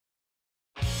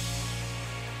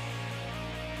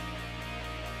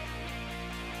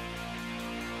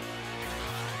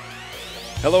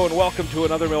Hello and welcome to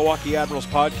another Milwaukee Admirals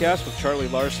podcast with Charlie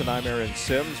Larson. I'm Aaron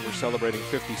Sims. We're celebrating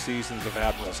 50 seasons of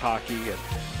Admirals hockey, and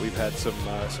we've had some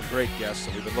great guests,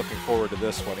 and we've been looking forward to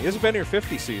this one. He hasn't been here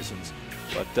 50 seasons,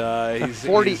 but he's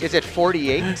 40. Is it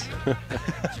 48?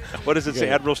 What does it say?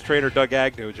 Admirals trainer Doug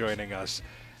Agnew joining us.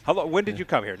 When did you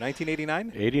come here?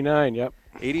 1989? 89, yep.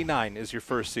 89 is your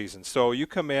first season. So you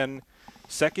come in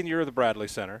second year of the Bradley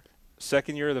Center,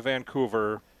 second year of the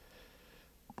Vancouver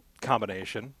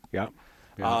combination. Yeah.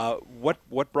 Yeah.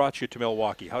 What brought you to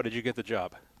Milwaukee? How did you get the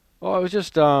job? Well, I was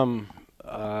just again,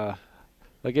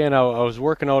 I was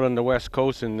working out on the West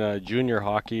Coast in junior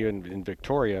hockey in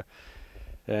Victoria,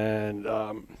 and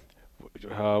in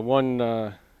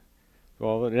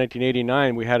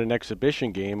 1989 we had an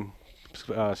exhibition game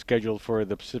scheduled for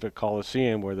the Pacific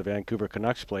Coliseum where the Vancouver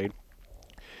Canucks played.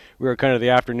 We were kind of the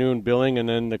afternoon billing, and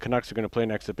then the Canucks are going to play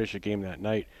an exhibition game that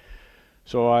night.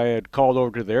 So I had called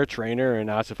over to their trainer and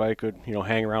asked if I could,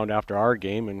 hang around after our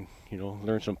game and,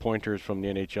 learn some pointers from the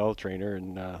NHL trainer,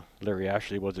 and Larry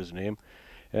Ashley was his name.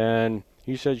 And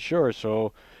he said, sure.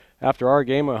 So after our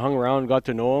game, I hung around and got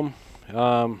to know him.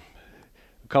 A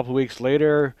couple of weeks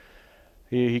later,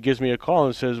 he gives me a call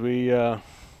and says, we have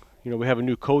a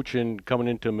new coach coming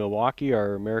into Milwaukee,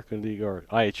 our American League or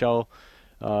IHL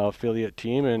affiliate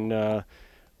team, and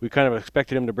we kind of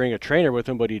expected him to bring a trainer with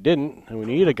him, but he didn't, and we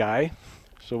need a guy.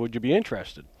 So would you be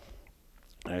interested?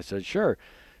 And I said, sure.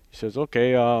 He says,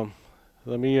 okay,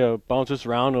 let me bounce this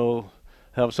around. I'll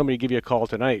have somebody give you a call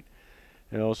tonight.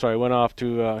 So I went off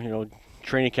to,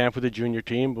 training camp with the junior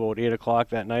team. About 8 o'clock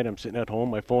that night, I'm sitting at home.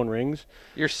 My phone rings.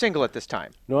 You're single at this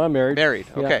time? No, I'm married. Married,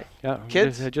 okay. Yeah.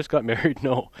 Kids? I just got married.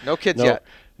 No. No kids yet?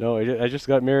 No, I just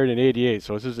got married in '88,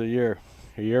 so this is a year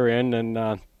in.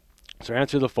 And so I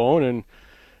answer the phone, and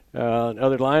the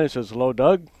other line, it says, hello,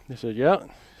 Doug? I said, yeah.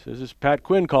 It says, this is Pat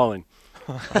Quinn calling.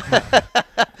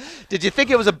 Did you think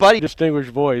it was a buddy?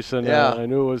 Distinguished voice, and I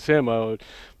knew it was him. My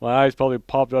eyes probably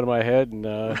popped out of my head, and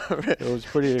it was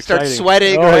pretty exciting. Start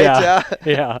sweating, oh, right?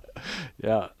 Yeah.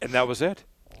 And that was it?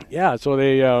 Yeah, so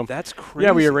they... That's crazy.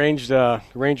 Yeah, we arranged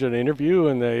an interview,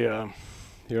 and they,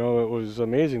 it was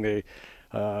amazing. They,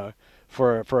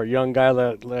 for a young guy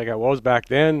like I was back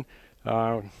then,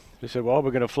 they said, well, we're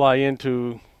going to fly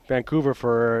into Vancouver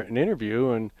for an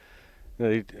interview, and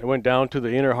I went down to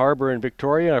the Inner Harbor in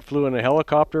Victoria. I flew in a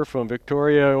helicopter from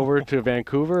Victoria over to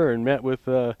Vancouver and met with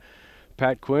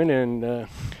Pat Quinn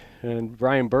and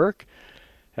Brian Burke.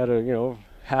 Had a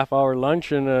half-hour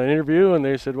lunch and an interview, and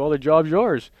they said, well, the job's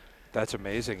yours. That's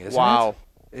amazing, isn't wow.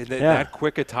 it? That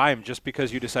quick a time just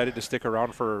because you decided to stick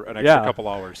around for an extra couple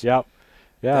hours. Yep.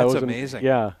 Yeah, that's amazing.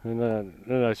 And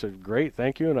then I said, great,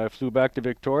 thank you, and I flew back to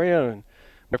Victoria, and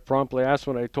I promptly asked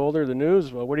when I told her the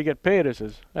news, well, what do you get paid? I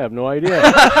says, I have no idea.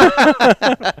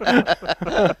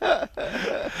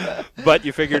 But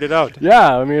you figured it out.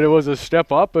 Yeah, I mean, it was a step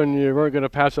up, and you weren't going to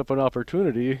pass up an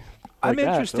opportunity. I'm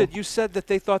interested. You said that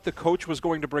they thought the coach was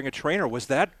going to bring a trainer. Was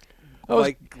that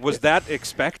that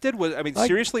expected?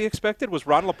 Seriously expected? Was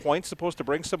Ron LaPointe supposed to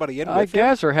bring somebody in? I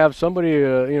guess, or have somebody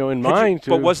in mind.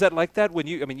 But was that like that when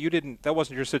you? I mean, you didn't. That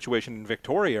wasn't your situation in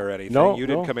Victoria or anything. No, you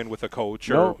didn't come in with a coach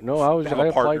or have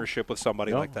a partnership with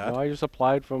somebody like that. No, I just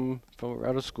applied from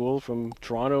out of school from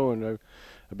Toronto, and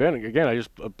I just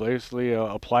basically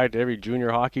applied to every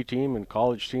junior hockey team and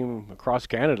college team across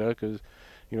Canada because,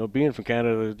 being from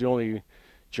Canada is the only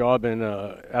job in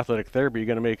athletic therapy you're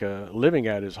going to make a living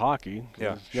at is hockey.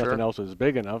 Yeah, nothing else is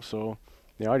big enough. So,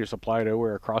 I just applied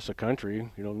everywhere across the country,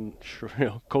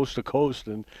 coast to coast,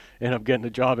 and end up getting a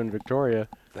job in Victoria.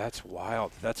 That's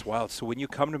wild. So when you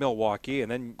come to Milwaukee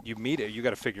and then you meet it, you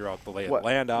got to figure out the lay of the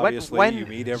land. Obviously, you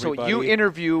meet everybody. So you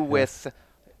interview with.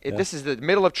 This is the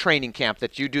middle of training camp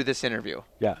that you do this interview.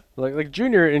 Yeah, like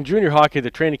junior hockey,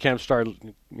 the training camp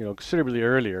started considerably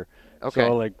earlier. Okay.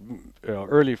 So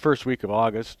early first week of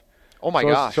August. Oh my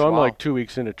gosh! So I'm like 2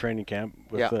 weeks into training camp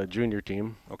with the junior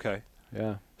team. Okay.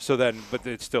 Yeah. So then, but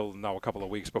it's still now a couple of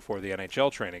weeks before the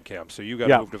NHL training camp. So you got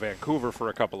to move to Vancouver for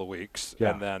a couple of weeks,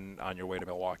 and then on your way to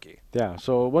Milwaukee. Yeah.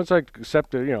 So once I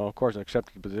accepted, of course, I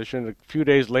accepted the position. A few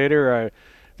days later,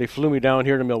 they flew me down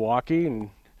here to Milwaukee and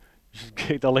just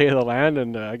get the lay of the land.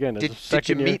 And again,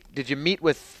 did you meet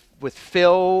with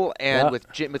Phil and with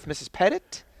Mrs.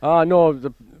 Pettit?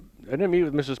 No. I didn't meet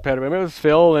with Mrs. Pettit. I met with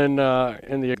Phil and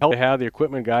the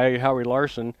equipment guy, Howie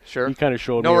Larson. Sure. He kind of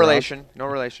showed me No around. relation. No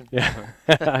relation.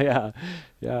 Yeah.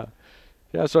 Yeah.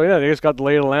 So they just got the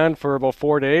lay of the land for about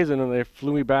 4 days, and then they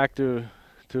flew me back to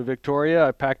Victoria.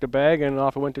 I packed a bag and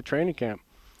off I went to training camp.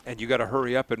 And you got to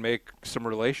hurry up and make some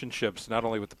relationships, not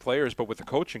only with the players but with the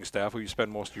coaching staff, who you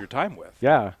spend most of your time with.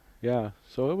 Yeah.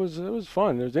 So it was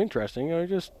fun. It was interesting. I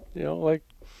just like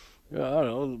I don't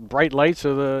know, bright lights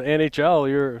of the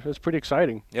NHL. It's pretty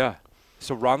exciting. Yeah.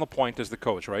 So Ron LaPointe is the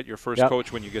coach, right? Your first Yep.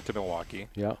 coach when you get to Milwaukee.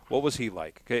 Yeah. What was he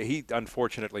like? Okay, he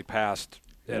unfortunately passed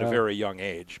at a very young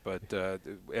age, but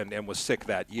and was sick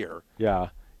that year. Yeah.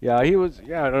 Yeah, he was.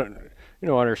 Yeah,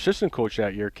 our assistant coach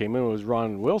that year came in was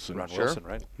Ron Wilson. Ron Wilson,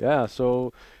 right? Yeah.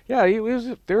 So yeah, he was.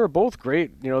 They were both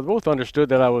great. They both understood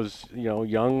that I was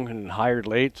young and hired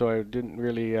late, so I didn't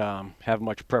really have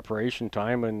much preparation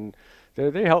time, and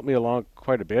they helped me along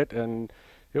quite a bit, and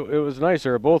it was nice. They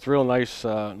were both real nice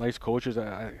coaches.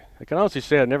 I can honestly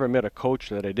say I never met a coach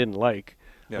that I didn't like.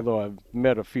 Yep. Although I've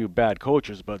met a few bad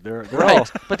coaches, but they're Right, all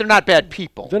but they're not bad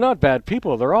people. they're not bad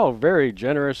people. They're all very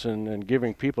generous and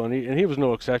giving people, and he was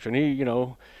no exception.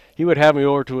 He would have me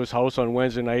over to his house on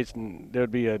Wednesday nights, and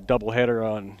there'd be a doubleheader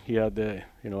on. He had an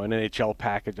NHL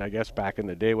package, I guess, back in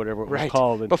the day, whatever it was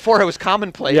called. And Before it was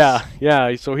commonplace.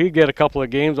 yeah. So he'd get a couple of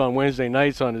games on Wednesday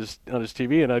nights on his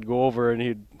TV, and I'd go over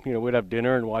and we'd have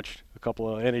dinner and watch a couple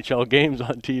of NHL games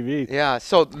on TV. Yeah.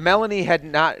 So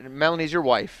Melanie's your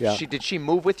wife. Yeah. Did she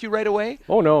move with you right away?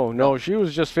 Oh no. She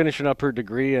was just finishing up her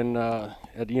degree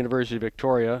at the University of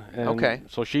Victoria, and Okay.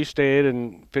 so she stayed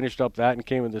and finished up that and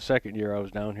came in the second year I was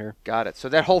down here. Got it. So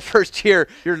that whole first year,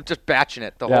 you're just batching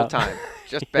it the whole time.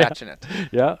 Just batching it.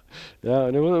 Yeah,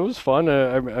 and it was fun.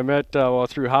 I met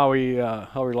through Howie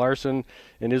Larson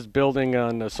in his building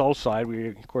on the south side. We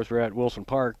of course were at Wilson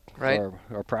Park, Right.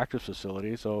 our practice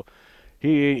facility. So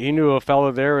he knew a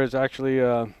fellow there is actually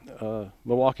a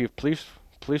Milwaukee police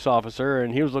officer,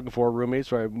 and he was looking for a roommate.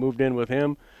 So I moved in with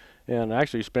him, and I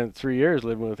actually spent 3 years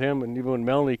living with him. And even when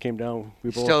Melanie came down,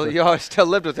 we both You still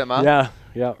lived with him, huh?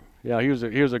 Yeah, he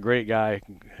was a great guy.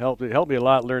 Helped me a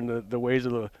lot learn the ways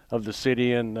of the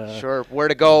city and Sure. Where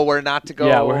to go, where not to go.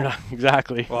 Yeah, where not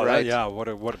exactly. Well, Right. what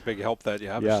a big help that you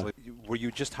have. Yeah. Were you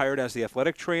just hired as the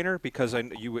athletic trainer because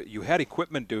you had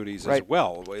equipment duties Right. as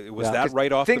well? Was Yeah. that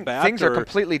right off the bat? Things are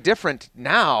completely different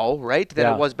now, right, than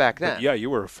Yeah. it was back then. Yeah,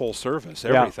 you were full service,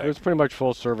 Yeah, everything. it was pretty much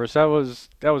full service. That was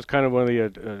kind of one of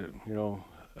the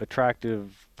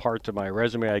attractive parts of my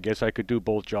resume. I guess I could do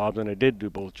both jobs, and I did do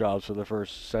both jobs for the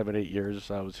first 7-8 years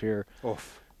I was here.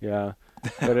 Oof. Yeah,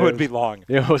 It would be long.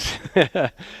 It was,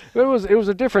 it was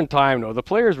a different time though. The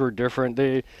players were different.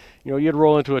 You'd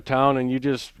roll into a town and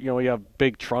you have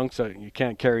big trunks that you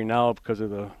can't carry now because of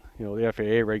the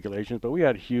FAA regulations. But we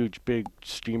had huge, big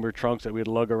steamer trunks that we'd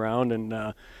lug around,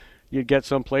 and you'd get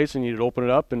someplace and you'd open it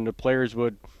up, and the players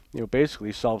would,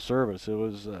 basically self-service. It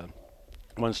was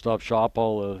one-stop shop.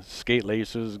 All the skate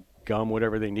laces, gum,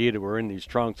 whatever they needed were in these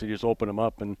trunks. They just open them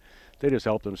up and they just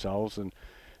help themselves. And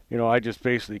I just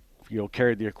basically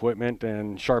carried the equipment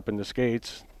and sharpened the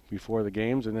skates before the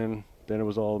games, and then it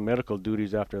was all medical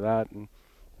duties after that, and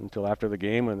until after the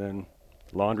game, and then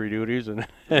laundry duties and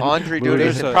Laundry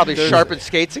duties and probably sharpen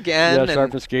skates again. Yeah, and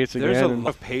sharpen skates again. There's a and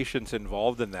lot of patience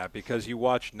involved in that, because you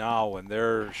watch now and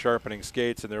they're sharpening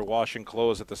skates and they're washing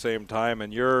clothes at the same time,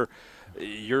 and you're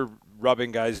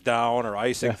rubbing guys down or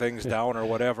icing things down or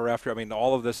whatever after. I mean,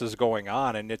 all of this is going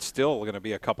on, and it's still going to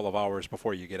be a couple of hours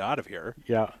before you get out of here.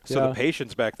 Yeah. So the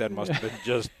patience back then must have been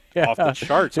just off the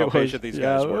charts how patient these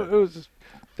guys were. It was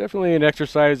definitely an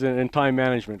exercise in time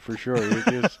management for sure. You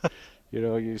just,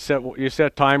 you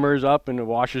set timers up, and the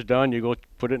wash is done. You go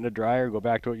put it in the dryer, go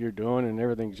back to what you're doing, and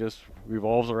everything just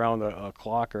revolves around a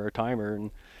clock or a timer,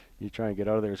 and you try and get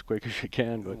out of there as quick as you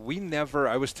can. But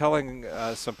I was telling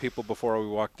some people before we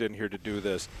walked in here to do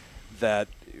this that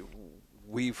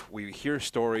we hear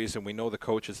stories and we know the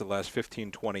coaches the last 15,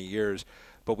 20 years,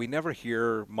 but we never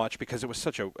hear much because it was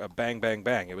such a bang, bang,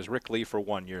 bang. It was Rick Lee for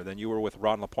 1 year. Then you were with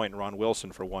Ron LaPointe and Ron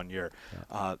Wilson for 1 year.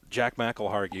 Yeah. Jack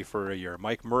McElhargy for a year.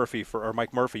 Mike Murphy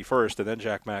first, and then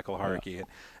Jack McElhargy.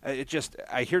 Yeah.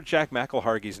 I hear Jack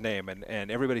McElhargy's name, and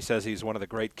everybody says he's one of the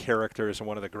great characters and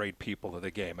one of the great people of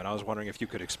the game. And I was wondering if you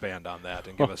could expand on that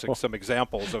and give us some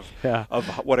examples of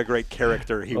what a great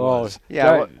character he was.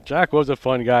 Yeah, Jack was a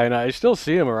fun guy, and I still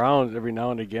see him around every now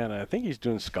and again. I think he's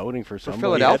doing scouting for somebody.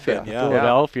 Philadelphia.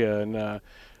 Philadelphia, and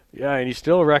and he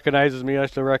still recognizes me. I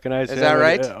still recognize him. Is that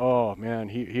right? Oh man,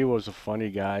 he was a funny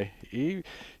guy. He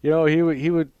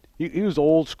was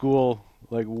old school,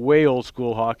 like way old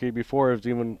school hockey before it was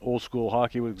even old school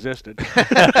hockey existed.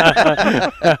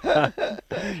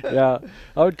 Yeah,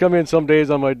 I would come in some days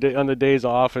on the days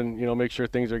off and make sure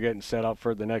things are getting set up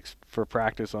for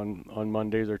practice on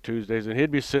Mondays or Tuesdays, and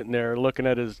he'd be sitting there looking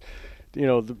at his,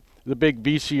 the big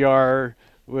VCR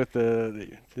with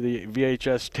the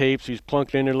VHS tapes. He's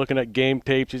plunked in there looking at game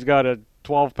tapes. He's got a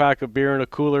 12-pack of beer in a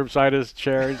cooler beside his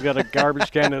chair. He's got a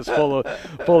garbage can that's full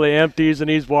of empties, and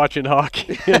he's watching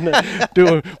hockey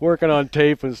and working on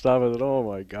tape and stuff. I said, "Oh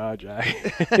my God, Jack!"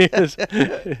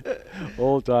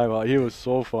 Old time. He was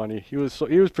so funny. He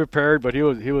was prepared, but he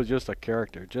was just a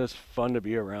character, just fun to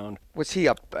be around. Was he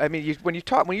I mean, when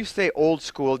you say old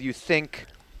school, you think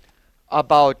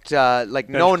about like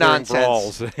no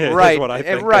nonsense, right? What I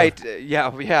think right? Yeah,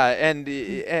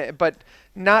 and but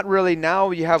not really.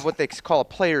 Now you have what they call a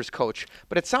player's coach,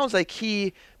 but it sounds like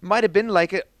he might have been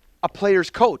like a player's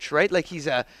coach, right? Like he's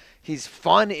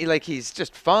fun, like he's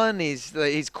just fun.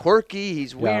 He's quirky.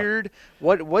 He's weird.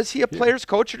 What was he a player's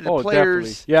coach or did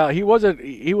players? Definitely. Yeah, he wasn't.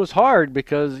 He was hard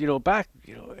because back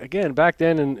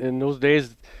then in those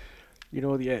days,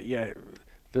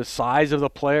 the size of the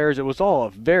players, it was all a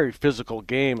very physical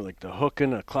game. Like the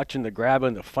hooking, the clutching, the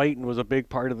grabbing, the fighting was a big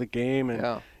part of the game,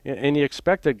 and you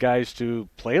expected guys to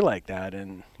play like that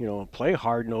and play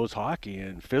hard-nosed hockey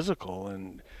and physical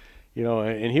and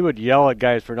and he would yell at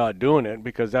guys for not doing it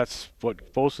because that's what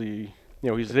mostly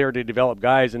he's there to develop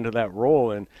guys into that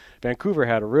role. And Vancouver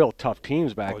had a real tough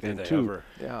teams back then too. Ever?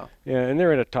 Yeah, and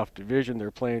they're in a tough division.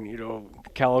 They're playing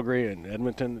Calgary and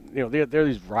Edmonton. They're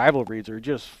these rivalries are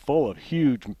just full of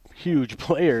huge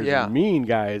players and mean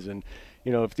guys. And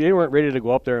if they weren't ready to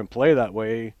go up there and play that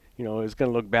way, it's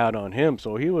going to look bad on him.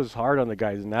 So he was hard on the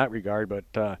guys in that regard.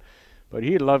 But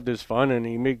he loved his fun and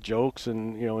he made jokes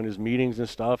and in his meetings and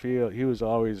stuff. He was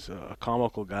always a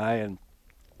comical guy and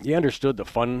he understood the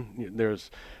fun. There's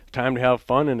time to have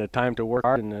fun and a time to work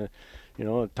hard and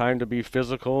a time to be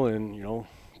physical and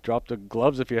drop the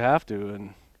gloves if you have to.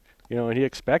 And and he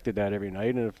expected that every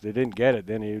night, and if they didn't get it,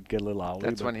 then he would get a little owly.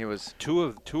 That's when he was two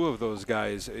of those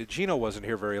guys. Gino wasn't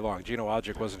here very long. Gino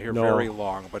Odjick wasn't here very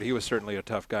long, but he was certainly a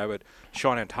tough guy. But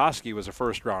Sean Antosky was a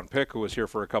first-round pick who was here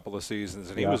for a couple of seasons,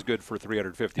 and he was good for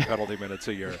 350 penalty minutes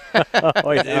a year.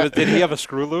 Did he have a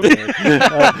screw loop?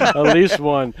 At least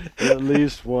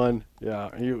one.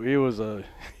 Yeah, he was a.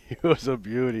 He was a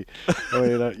beauty. I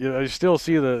mean, I still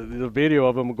see the video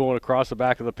of him going across the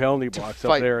back of the penalty box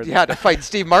up there. To fight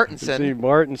Steve Martinson.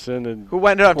 Who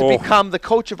went on to become the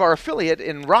coach of our affiliate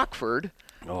in Rockford.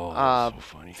 Oh, that's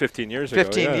so funny. 15 years ago.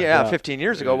 15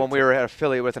 years ago when we were at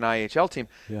affiliate with an IHL team.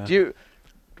 Yeah.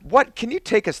 Can you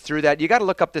take us through that? You got to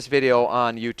look up this video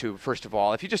on YouTube first of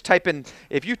all. If you type in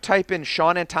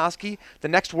Sean Antosky, the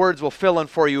next words will fill in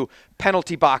for you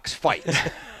penalty box fight,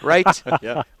 right?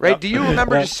 Yeah. Right? Do you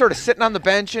remember just sort of sitting on the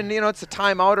bench and it's a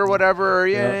timeout or whatever?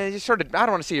 You sort of I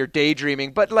don't want to say you're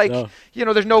daydreaming, but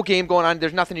there's no game going on.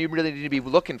 There's nothing you really need to be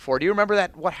looking for. Do you remember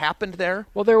that? What happened there?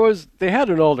 Well, they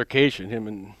had an altercation, him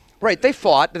and. Right, they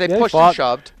fought. They pushed and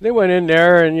shoved. They went in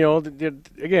there, and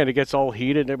again, it gets all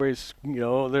heated. Everybody's,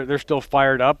 they're still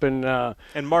fired up, and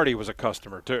Marty was a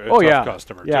customer too.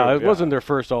 Customer yeah. Too. It wasn't their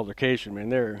first altercation. I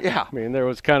mean, there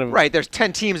was kind of right. There's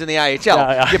 10 teams in the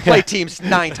IHL. You play teams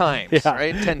 9 times,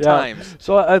 right? 10 times.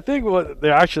 So I think what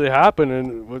actually happened,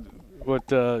 and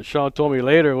what Sean told me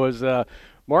later was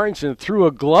Martinson threw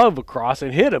a glove across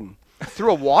and hit him.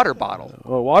 Threw a water bottle.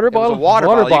 A water bottle. It was a water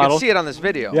bottle. You can see it on this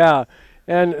video. Yeah.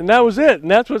 And that was it,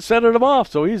 and that's what set him off.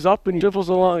 So he's up and he shuffles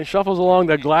along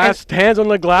the glass, hands on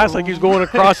the glass like he's going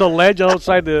across a ledge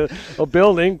outside a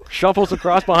building, shuffles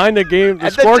across behind the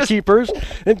scorekeepers,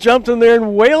 and jumps in there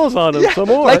and wails on him some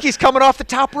more. Like he's coming off the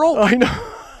top rope. I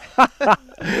know.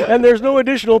 And there's no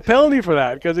additional penalty for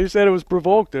that because he said it was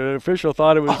provoked. The official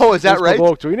thought it was. Oh, is that right?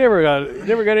 Provoked. So he never got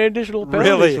any additional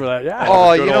penalties for that. Yeah.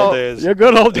 Oh, good old days. Yeah,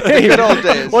 good old days. Good old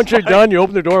days. Once you're done, you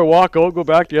open the door, walk out, go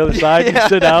back to the other side, and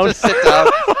sit down. Just sit down.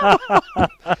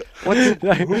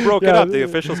 Who broke it up? The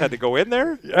officials had to go in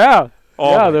there? Yeah.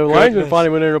 Oh the linesman finally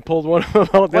went in there and pulled one of them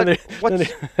out. Then they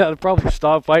had to probably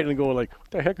stop fighting and go like,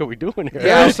 what the heck are we doing here?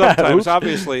 Yeah, sometimes,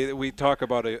 obviously, we talk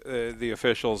about the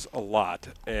officials a lot,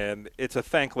 and it's a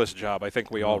thankless job. I think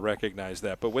we all recognize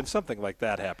that. But when something like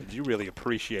that happens, you really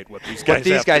appreciate what these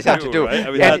guys have to do. Right?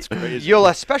 I mean, that's crazy. You'll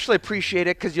especially appreciate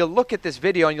it because you'll look at this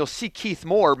video and you'll see Keith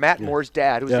Moore, Matt Moore's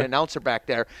dad, who's the announcer back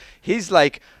there. He's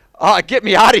like, get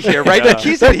me out of here, right? Like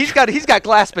he's got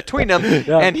glass between them,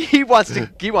 and he wants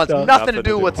nothing to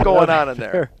do with what's going on in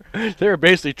there. They're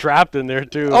basically trapped in there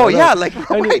too. Oh yeah,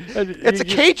 it's a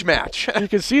cage match. You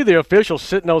can see the officials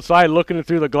sitting outside looking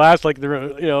through the glass like they're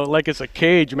like it's a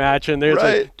cage match, and they're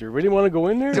like, do you really want to go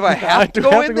in there? Do I have to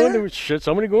go in there? Should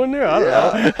somebody go in there?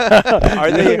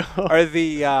 I don't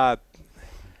know.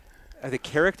 Are the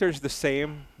characters the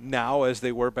same now as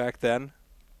they were back then?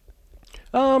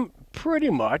 Pretty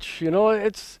much,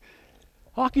 it's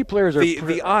Hockey players are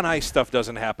The on ice stuff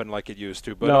doesn't happen like it used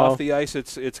to, but No. off the ice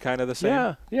it's kind of the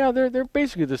same. Yeah, they're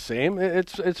basically the same.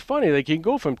 It's funny. Like you can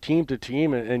go from team to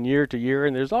team and year to year,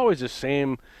 and there's always the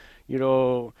same.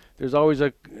 There's always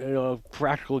a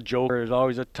practical joker. There's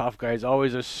always a tough guy. There's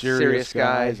always a serious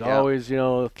guy. There's always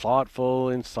thoughtful,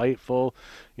 insightful.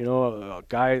 A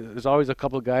guy. There's always a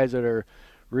couple of guys that are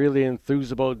really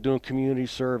enthused about doing community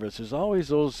service. There's always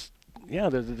those. Yeah,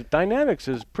 the dynamics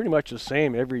is pretty much the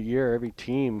same every year, every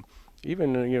team.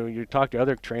 Even you talk to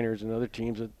other trainers and other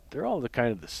teams, they're all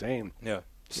kind of the same. Yeah,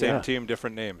 same team,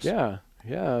 different names. Yeah.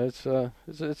 It's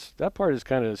that part is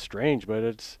kind of strange, but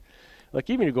it's like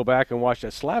even you go back and watch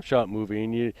that Slapshot movie,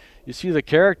 and you see the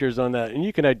characters on that, and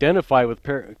you can identify with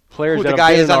players Who that the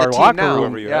guy have been is in on the our team locker now. room.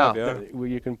 Whoever you have, yeah. Where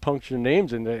you can puncture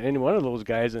names into any one of those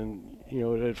guys, and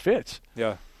it fits.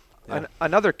 Yeah.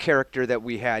 Another character that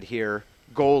we had here,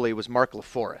 goalie, was Mark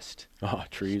LaForest. Oh,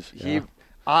 trees. He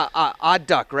odd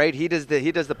duck, right? He does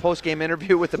the post game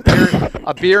interview with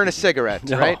a beer and a cigarette,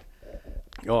 No. right?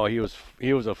 Oh, he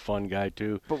was a fun guy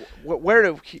too. But where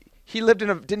did he lived in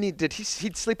a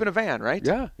he'd sleep in a van, right?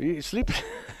 Yeah, he sleep.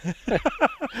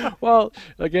 Well,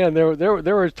 again,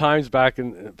 there were times back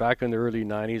in the early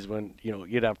 '90s when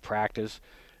you'd have practice,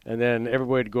 and then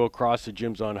everybody would go across the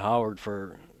gyms on Howard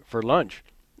for lunch,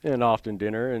 and often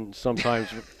dinner, and sometimes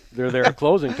they're there at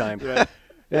closing time. Yeah.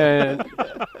 And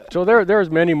so there's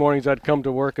many mornings I'd come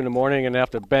to work in the morning and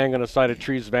have to bang on the side of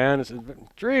Trees' van and say,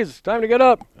 "Trees, time to get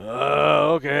up."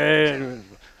 Okay. And,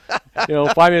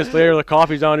 5 minutes later, the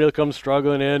coffee's on. He'll come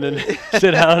struggling in and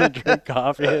sit down and drink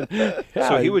coffee. And, yeah,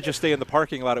 So he would just stay in the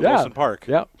parking lot at Wilson Park.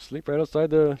 Yeah, sleep right outside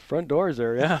the front doors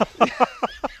there. Yeah.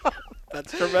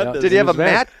 That's tremendous. Did he have a His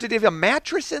van. Did he have a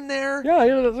mattress in there? Yeah,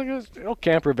 it's like a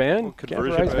camper van,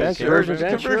 conversion camperized van, conversion van,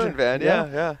 Conversion sure. van.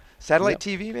 Yeah. Satellite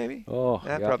TV maybe? Oh,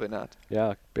 Nah, yeah. probably not.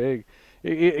 Yeah, big.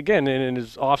 Again, in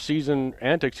his off-season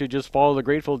antics, he'd just follow the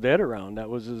Grateful Dead around. That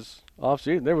was his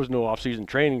off-season. There was no off-season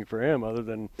training for him other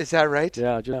than Is that right?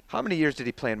 yeah, just How many years did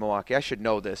he play in Milwaukee? I should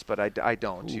know this, but I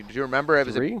don't. Do you remember? It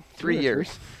was Three? 3 2 or years.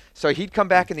 3. So he'd come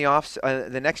back in the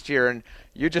the next year, and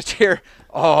you just hear,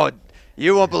 "Oh,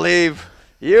 you won't believe."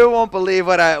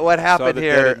 What happened the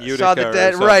here. Dead in Utica Saw the or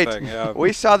Dead, right? something, yeah.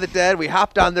 We saw the Dead. We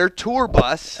hopped on their tour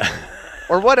bus,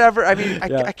 or whatever. I mean,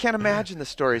 Yeah. I can't imagine the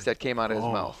stories that came out of his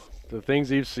Oh, mouth. the things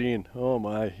he's seen. Oh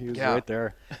my, he was Yeah. right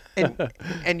there.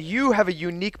 And you have a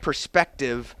unique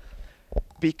perspective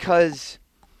because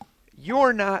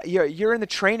you're in the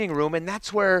training room, and that's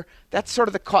sort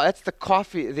of that's the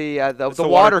coffee the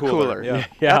water cooler. Yeah.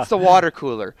 Yeah. That's the water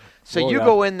cooler. So Oh, you yeah.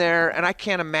 go in there, and I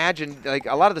can't imagine, like,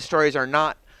 a lot of the stories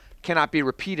cannot be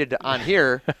repeated on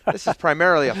here. This is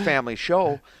primarily a family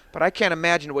show, but I can't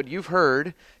imagine what you've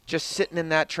heard just sitting in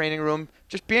that training room,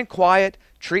 just being quiet,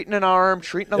 treating an arm,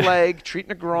 treating a leg,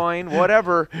 treating a groin,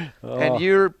 whatever. And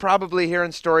you're probably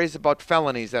hearing stories about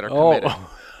felonies that are committed.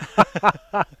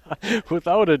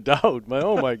 Without a doubt.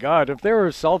 Oh my God! If there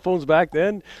were cell phones back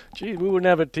then, geez, we wouldn't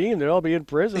have a team. They'd all be in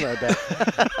prison, I bet,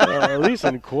 at least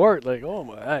in court. Like, oh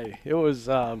my! It was.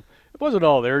 It wasn't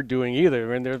all they're doing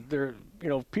either. I mean, they're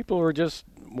people were just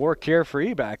more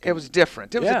carefree back. It was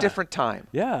different. It was Yeah. a different time.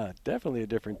 Yeah, definitely a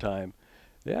different time.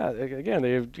 Yeah, again,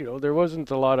 there wasn't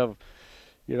a lot of,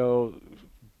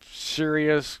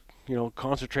 serious,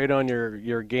 concentrate on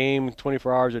your game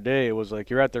 24 hours a day. It was like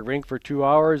you're at the rink for 2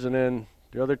 hours, and then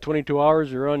the other 22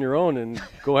 hours you're on your own and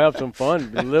go have some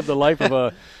fun, and live the life of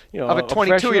a, Of a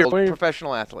 22-year-old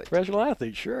professional athlete. professional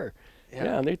athlete. Sure.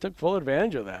 Yeah, and they took full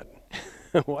advantage of that.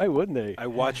 Why wouldn't they? I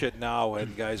watch it now,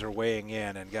 and guys are weighing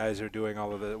in, and guys are doing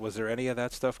all of it. Was there any of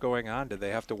that stuff going on? Did they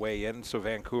have to weigh in so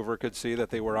Vancouver could see that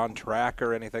they were on track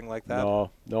or anything like that?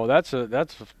 No, that's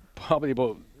probably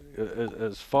about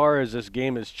as far as this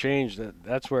game has changed.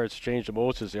 That's where it's changed the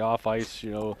most is the off ice.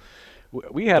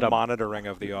 We had The a monitoring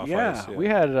of the off ice. we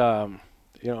had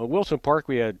Wilson Park.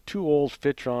 We had 2 old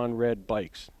Fitron red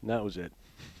bikes, and that was it.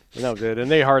 And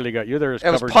they hardly got you. There was It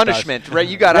was covered punishment, dust. right?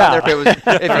 You got on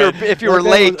there if you were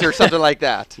late or something like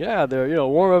that. Yeah, the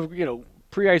warm up.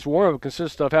 Pre-ice warm-up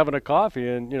consists of having a coffee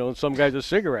and some guys a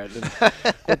cigarette and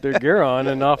put their gear on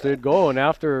and off they'd go. And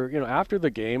after the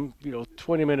game,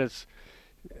 20 minutes,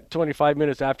 25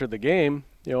 minutes after the game,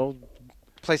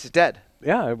 Place is dead.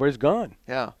 yeah, everybody's gone.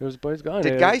 Yeah. Everybody's gone.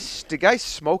 Did guys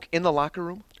smoke in the locker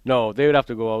room? No, they would have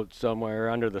to go out somewhere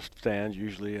under the stands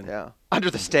usually. And Yeah. Under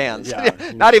the stands.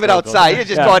 Yeah, Not even smoke out. outside. You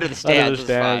just Yeah, go under the under the stands. It's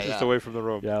stands, fine, Just yeah. away from the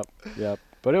room. Yep.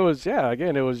 But it was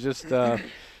again, it was just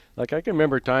like I can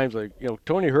remember times like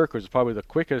Tony Herc was probably the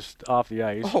quickest off the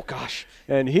ice. Oh gosh.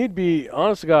 And he'd be,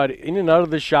 honest to God, in and out of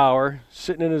the shower,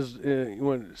 sitting in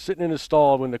his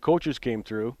stall when the coaches came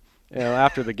through,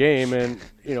 after the game, and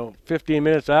 15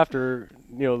 minutes after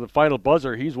the final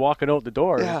buzzer, he's walking out the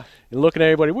door and looking at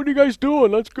everybody. What are you guys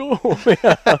doing? Let's go.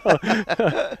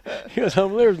 He goes,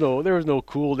 there was no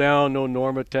cool down, no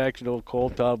Normatex, no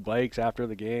cold tub bikes after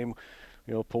the game,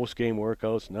 post game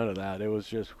workouts, none of that. It was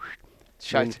just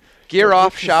gear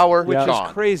off, shower, which gone.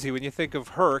 is crazy when you think of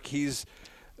Herc. He's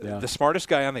the smartest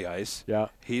guy on the ice. Yeah.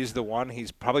 He's the one.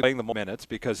 He's probably playing the most minutes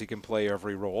because he can play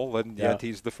every role, and yet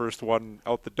he's the first one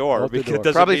out the door.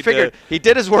 Probably figured he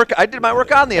did his work. I did my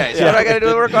work on the ice. What do I got to do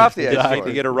the work off the ice? Didn't need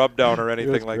to get a rub down or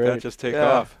anything like that. Just take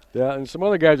off. Yeah, and some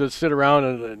other guys would sit around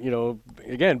and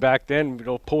again back then,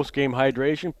 post game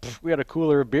hydration, we had a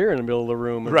cooler of beer in the middle of the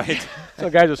room. Right. Some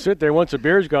guys would sit there. Once the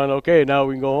beer's gone, okay, now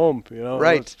we can go home.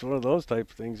 Right. It's one of those type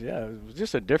of things. Yeah, it was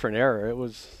just a different era. It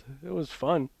was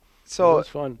fun. So it was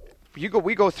fun.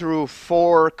 We go through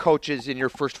 4 coaches in your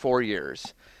first 4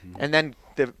 years, and then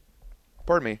the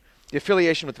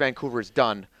affiliation with Vancouver is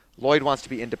done. Lloyd wants to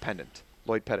be independent.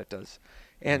 Lloyd Pettit does,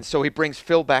 and so he brings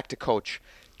Phil back to coach.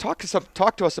 Talk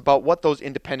to us about what those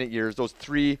independent years, those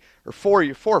 4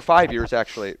 or 5 years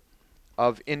actually,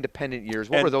 of independent years.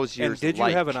 What were those years and did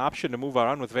like? you have an option to move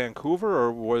on with Vancouver,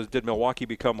 or did Milwaukee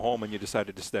become home and you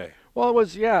decided to stay? Well,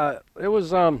 it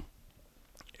was.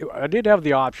 I did have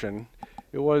the option.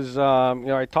 It was,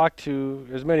 I talked to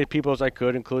as many people as I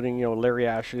could, including, Larry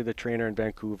Ashley, the trainer in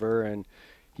Vancouver, and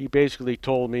he basically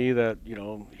told me that,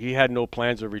 he had no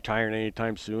plans of retiring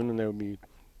anytime soon, and there would be,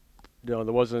 there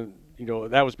wasn't,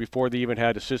 that was before they even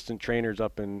had assistant trainers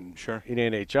up in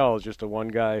NHL. It was just a one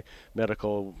guy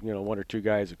medical, 1 or 2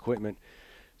 guys equipment.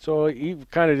 So he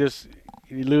kind of just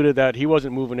alluded that he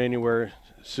wasn't moving anywhere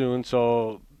soon,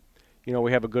 so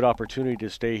we have a good opportunity to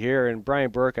stay here. And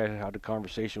Brian Burke, I had a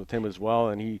conversation with him as well,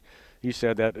 and he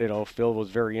said that Phil was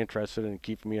very interested in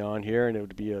keeping me on here, and it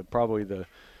would be probably the,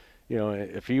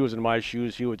 if he was in my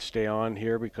shoes, he would stay on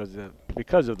here because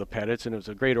of the Pettits, and it was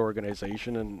a great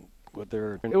organization. And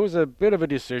it was a bit of a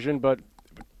decision, but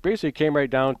basically came right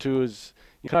down to is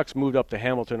Canucks moved up to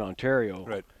Hamilton, Ontario,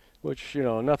 right? Which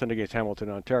nothing against Hamilton,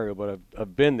 Ontario, but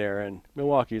I've been there, and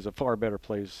Milwaukee is a far better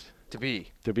place to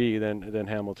be than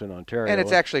Hamilton, Ontario. And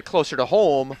it's actually closer to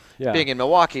home, being in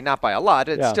Milwaukee, not by a lot.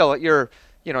 It's still you're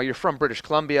from British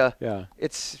Columbia. Yeah.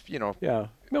 It's Yeah.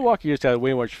 Milwaukee just had a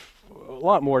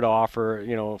lot more to offer,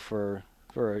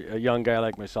 for a young guy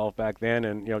like myself back then,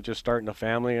 and just starting a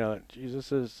family.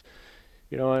 Jesus is,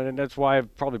 and that's why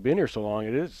I've probably been here so long.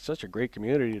 It is such a great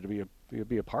community to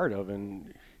be a part of,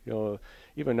 and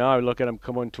even now I look at them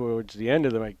coming towards the end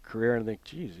of my career and think,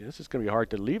 geez, this is going to be hard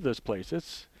to leave this place.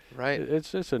 It's right.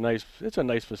 It's a nice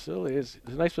facility. It's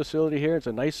a nice facility here. It's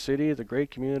a nice city. It's a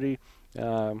great community.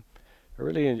 I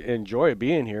really enjoy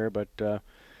being here. But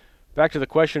back to the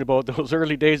question about those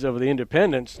early days of the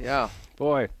independence. Yeah.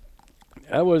 Boy,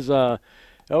 that was a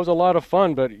lot of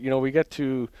fun. But we get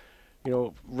to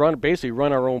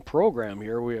run our own program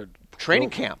here. We had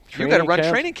training camp. You got to run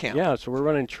training camp. Yeah. So we're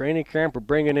running training camp. We're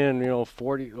bringing in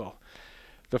 40. Well,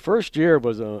 the first year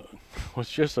was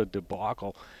just a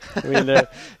debacle. I mean,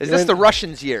 is this the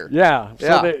Russians' year? Yeah.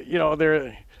 So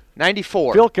they're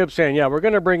 94. Phil kept saying, we're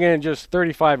going to bring in just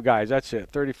 35 guys. That's it,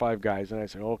 35 guys. And I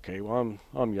said, okay, well,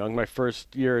 I'm young. My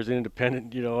first year as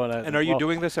independent, And are you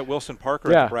doing this at Wilson Park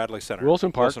or at the Bradley Center?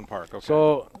 Wilson Park. Wilson Park. Okay.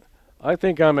 So I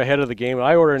think I'm ahead of the game.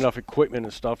 I order enough equipment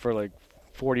and stuff for like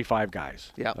 45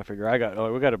 guys. Yeah. I figure we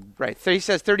got to. Right. So he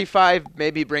says 35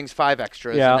 maybe brings 5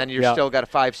 extras, and then you're still got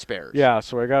 5 spares. Yeah.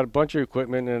 So I got a bunch of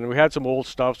equipment, and we had some old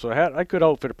stuff. So I could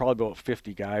outfit probably about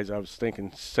 50 guys. I was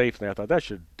thinking safely. I thought that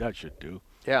should do.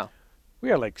 Yeah. We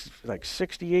had like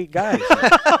 68 guys.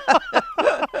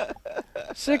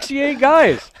 68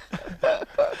 guys.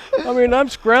 I mean, I'm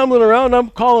scrambling around. I'm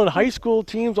calling high school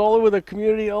teams all over the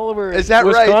community, all over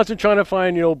Wisconsin, trying to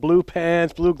find blue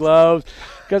pants, blue gloves,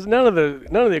 because none of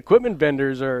the equipment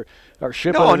vendors are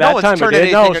shipping at that time of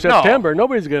day. No, September.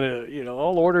 Nobody's gonna.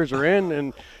 All orders are in,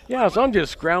 and so I'm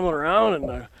just scrambling around,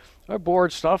 and I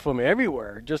board stuff from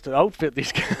everywhere just to outfit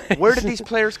these guys. Where did these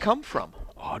players come from?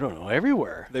 Oh, I don't know.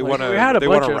 Everywhere. They want a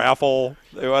raffle.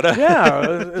 They want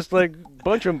it's like a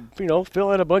bunch of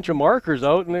fill out a bunch of markers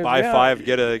out and buy 5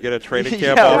 get a training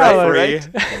camp out for free.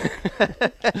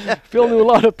 Right? Phil knew a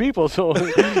lot of people, so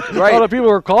a lot of people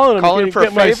were calling him. Can you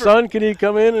get my son? Can he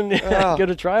come in and get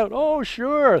a tryout? Oh,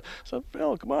 sure. So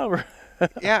Phil, come on.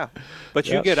 Yeah. But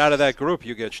you get out of that group.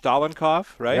 You get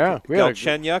Stalenkov, right? Yeah.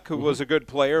 Galchenyuk, who was a good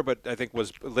player, but I think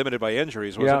was limited by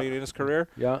injuries, wasn't he, in his career?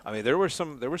 Yeah. I mean, there were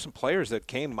some players that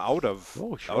came out of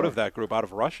that group, out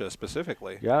of Russia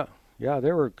specifically. Yeah. Yeah,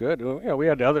 they were good. We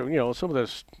had other, some of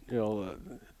this,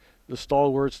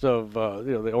 stalwarts of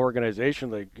the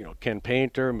organization, like Ken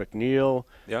Painter, McNeil,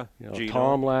 Gino.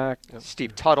 Tom Lack,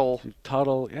 Steve Tuttle.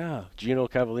 Gino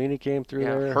Cavallini came through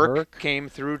there. Herc came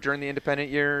through during the independent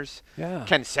years. Yeah.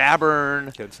 Ken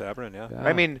Sabern. Yeah.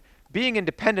 I mean, being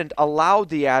independent allowed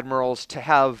the Admirals to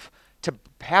have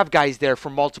guys there for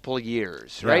multiple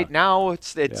years, right? Now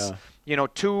it's 2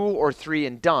 or 3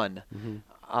 and done.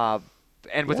 Mm-hmm.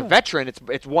 And with a veteran,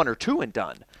 it's 1 or 2 and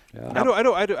done. Yeah.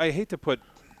 I hate to put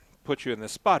you in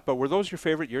this spot, but were those your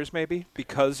favorite years maybe?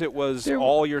 Because it was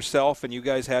all yourself and you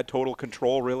guys had total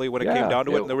control really when it came down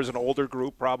to it, and there was an older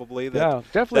group probably that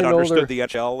understood the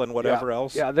NHL and whatever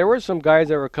else? Yeah, there were some guys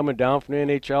that were coming down from the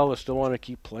NHL that still want to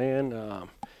keep playing.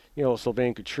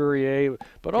 Sylvain Couturier.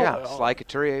 But Sly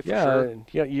Couturier for sure.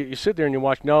 Yeah, you sit there and you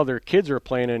watch now their kids are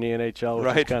playing in the NHL,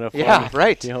 which is kind of fun. Yeah,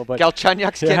 right. But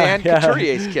Galchenyuk's kid and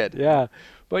Couturier's kid. Yeah.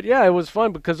 But it was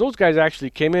fun because those guys actually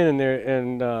came in there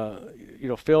and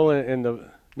Phil and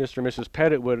the Mr. and Mrs.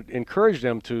 Pettit would encourage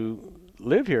them to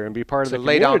live here and be part of the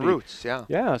community. To lay down roots, yeah.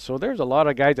 Yeah, so there's a lot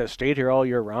of guys that stayed here all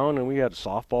year round, and we had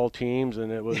softball teams,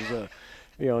 and it was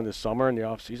in the summer and the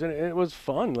off season, it was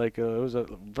fun. Like it was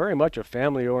very much a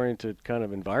family-oriented kind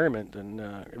of environment, and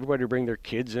everybody would bring their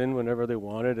kids in whenever they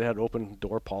wanted. It had open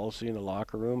door policy in the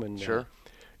locker room, and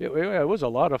it was a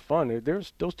lot of fun.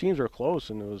 Those teams were close,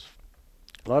 and it was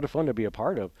a lot of fun to be a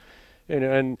part of.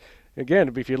 And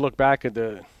again, if you look back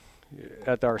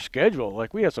at our schedule,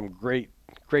 like we had some great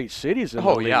cities in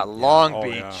the league. Long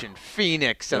Beach and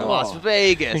Phoenix and Las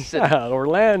Vegas.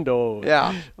 Orlando.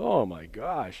 Yeah. Oh my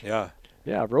gosh. Yeah.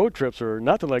 Yeah, road trips are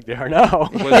nothing like they are now.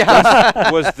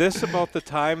 Was this about the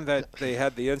time that they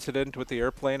had the incident with the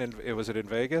airplane, and was it in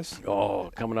Vegas? Oh,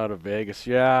 coming out of Vegas,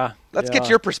 yeah. Let's get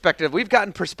your perspective. We've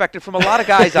gotten perspective from a lot of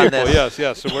guys on this.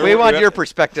 Yes. So we want your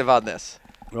perspective on this.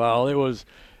 Well, it was...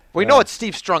 We know it's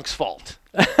Steve Strunk's fault,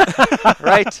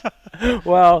 right?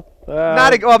 Well...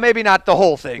 maybe not the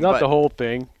whole thing. Not the whole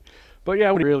thing. But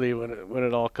yeah, really, when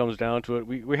it all comes down to it,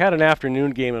 we had an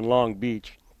afternoon game in Long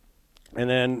Beach. And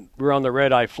then we were on the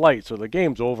red-eye flight, so the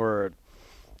game's over at,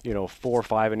 4 or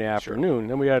 5 in the afternoon.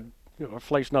 Then we had our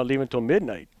flight's not leaving until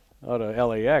midnight out of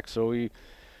LAX. So we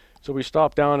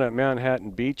stopped down at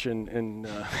Manhattan Beach and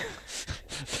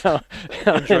down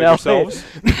enjoyed yourselves.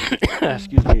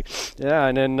 Excuse me. Yeah,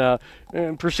 and then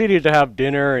and proceeded to have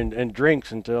dinner and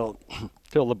drinks until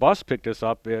the bus picked us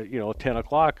up at 10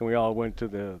 o'clock, and we all went to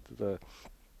the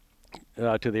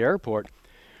airport.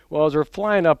 Well, as we're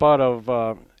flying up out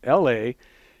of L.A.,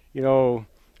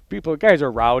 guys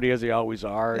are rowdy as they always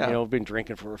are. Yeah. Been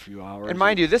drinking for a few hours. And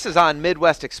mind you, this is on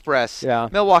Midwest Express,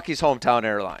 Milwaukee's hometown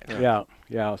airline.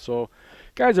 Yeah. So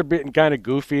guys are being kind of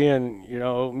goofy and,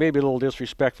 maybe a little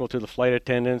disrespectful to the flight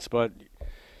attendants, but,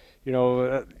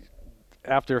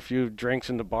 after a few drinks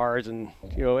in the bars and,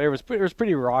 it was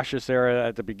pretty raucous there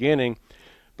at the beginning.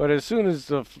 But as soon as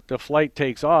the flight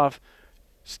takes off,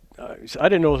 I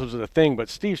didn't know this was a thing, but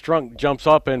Steve Strunk jumps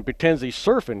up and pretends he's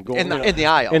surfing. In the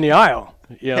aisle. In the aisle,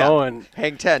 and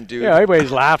hang 10, dude. Yeah,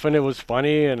 everybody's laughing. It was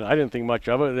funny, and I didn't think much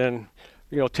of it. Then,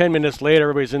 10 minutes later,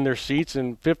 everybody's in their seats,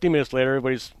 and 15 minutes later,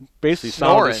 everybody's basically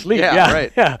sound asleep. Yeah,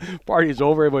 right. Yeah, party's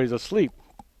over, everybody's asleep.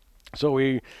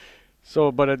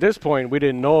 But at this point, we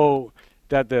didn't know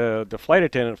that the flight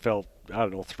attendant felt,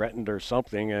 threatened or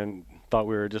something, and thought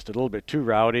we were just a little bit too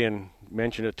rowdy, and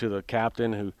mentioned it to the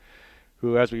captain, who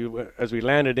as we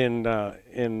landed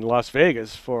in Las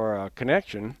Vegas for a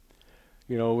connection,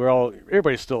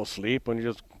 everybody's still asleep when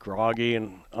you're just groggy,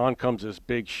 and on comes this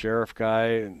big sheriff guy,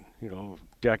 and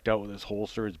decked out with his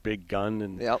holster, his big gun,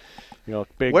 and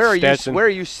big Stetson. Where are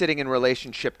you sitting in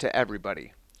relationship to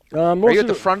everybody? Are you at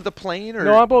the front of the plane, or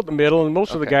no? I'm about the middle, and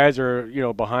most of the guys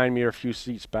are behind me or a few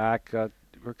seats back.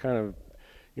 We're kind of.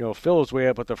 Phil was way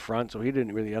up at the front, so he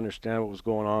didn't really understand what was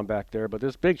going on back there. But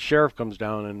this big sheriff comes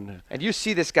down, and you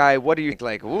see this guy. What do you think?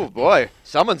 Like, oh boy,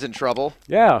 someone's in trouble.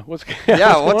 Yeah, what's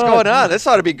going on? This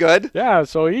ought to be good. Yeah,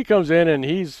 so he comes in and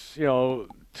he's to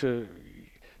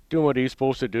doing what he's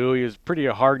supposed to do. He was pretty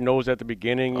hard nosed at the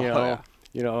beginning.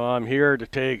 I'm here to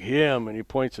take him, and he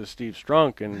points to Steve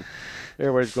Strunk, and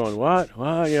everybody's going, what?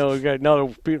 Well, we got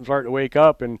now people starting to wake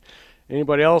up, and.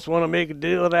 Anybody else want to make a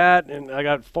deal of that? And I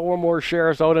got 4 more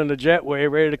sheriffs out in the jetway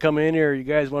ready to come in here. You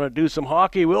guys want to do some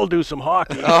hockey? We'll do some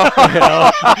hockey.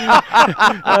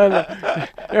 And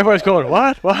everybody's going,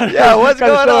 what? Yeah, what's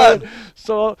going on?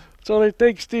 So they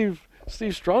think Steve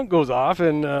Strunk goes off,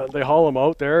 and they haul him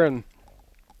out there, and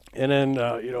then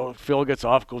Phil gets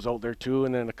off, goes out there too,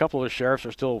 and then a couple of the sheriffs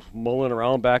are still mulling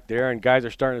around back there, and guys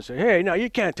are starting to say, "Hey, no, you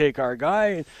can't take our guy."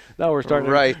 And now we're starting.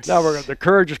 Right. Now the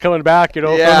courage is coming back,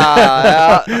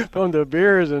 Yeah. from the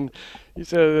beers, and He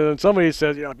said, and somebody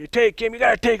says, if you take him, you got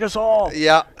to take us all.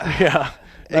 Yeah. Yeah.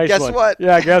 And Nice guess one. what?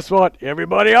 Yeah, guess what?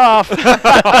 Everybody off. Wow.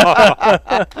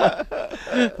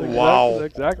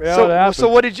 That's exactly how it happened. So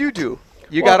what did you do?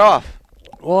 You Well- got off.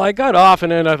 Well, I got off,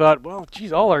 and then I thought, well,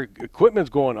 geez, all our equipment's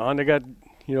going on. They got,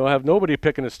 have nobody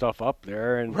picking the stuff up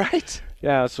there. And Right.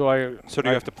 yeah, so I. So do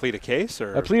you have to plead a case,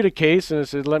 or? I plead a case, and I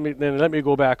said, let me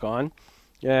go back on.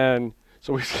 And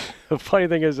so the funny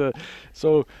thing is,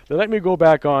 so they let me go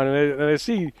back on, and I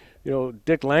see,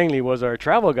 Dick Langley was our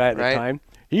travel guy at the Right. time.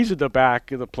 He's at the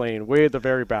back of the plane, way at the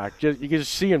very back. You can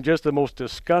just see him, just the most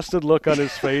disgusted look on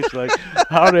his face, like,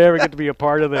 how did I ever get to be a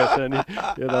part of this? And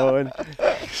and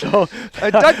so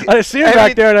Doug, I see him I back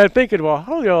mean- there, and I'm thinking, well,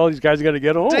 how are all these guys going to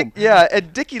get home?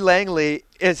 And Dickie Langley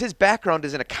his background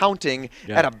is in accounting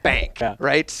Yeah. at a bank, Yeah.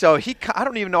 right? So I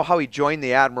don't even know how he joined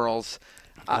the Admirals.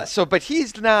 But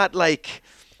he's not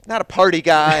a party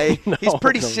guy. He's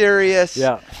pretty no. serious.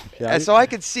 Yeah. And so I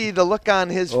could see the look on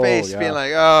his face yeah. being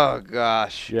like, oh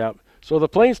gosh. Yeah. So the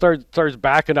plane starts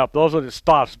backing up. Those are the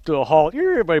stops to a halt.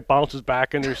 Everybody bounces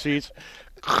back in their seats.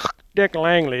 Dick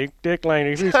Langley,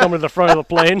 he's coming to the front of the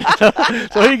plane.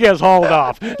 So he gets hauled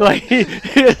off. Like you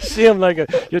see him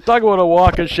you're talking about a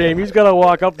walk of shame. He's got to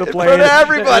walk up the plane front of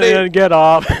everybody. and get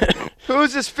off.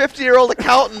 Who's this 50-year-old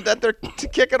accountant that they're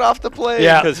kicking off the plane?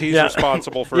 Yeah. Because he's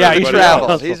responsible for Yeah, he's everybody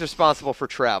Travel. else. He's responsible for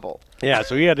travel. Yeah,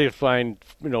 so he had to find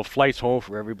flights home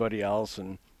for everybody else,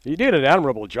 and he did an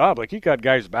admirable job. Like he got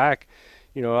guys back.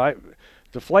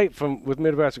 The flight with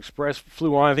Midwest Express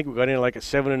flew on. I think we got in at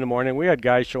 7 in the morning. We had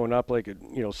guys showing up at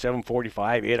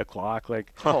 7:45, 8 o'clock.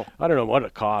 Oh. I don't know what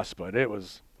it cost, but it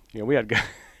was we had guys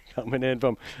coming in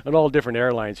from all different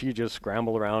airlines. You just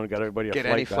scramble around and got everybody a Get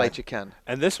flight any back. flight you can.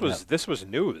 And this was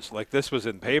news. Like this was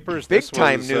in papers. Big this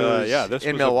time was, news this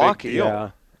in was Milwaukee. A big deal. Yeah.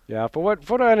 Yeah, for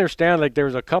what I understand, there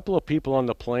was a couple of people on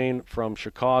the plane from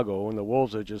Chicago, and the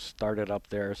Wolves had just started up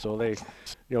there, so they,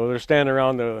 they're standing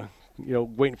around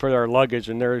waiting for their luggage,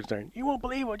 and they're saying, "You won't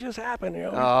believe what just happened."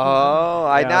 Oh,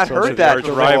 I'd not so heard they- that Large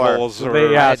before. rivals So or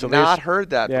they- yeah, I had so not heard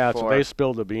that Yeah, before. so they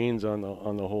spilled the beans on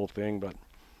the whole thing, but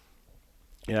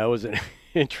yeah, it was an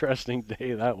interesting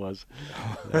day. That was.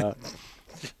 Yeah.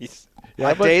 Jeez.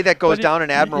 A day that goes but down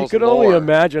in Admiral's You could only lore.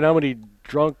 imagine how many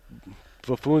drunk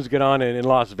buffoons get on in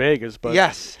Las Vegas, but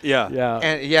Yes. Yeah. yeah,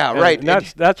 And And- right. And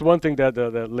that's one thing that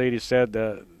the lady said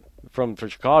from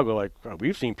Chicago. Like, "Oh,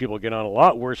 we've seen people get on a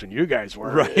lot worse than you guys were.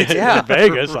 Right. in Yeah.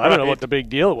 Vegas. I don't know Right. what the big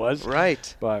deal was.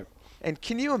 Right. But And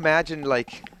can you imagine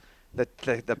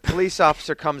the police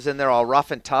officer comes in there all rough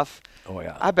and tough? oh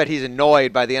yeah, I bet he's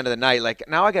annoyed by the end of the night. Like,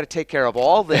 now I got to take care of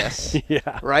all this.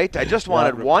 yeah, Right? I just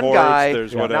wanted Yeah, one reports, guy.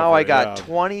 there's Now whatever, I got yeah.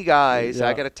 20 guys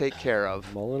I Yeah. got to take care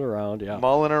of. mulling around. Yeah,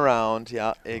 Mulling around.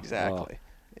 Yeah, exactly.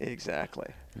 Exactly.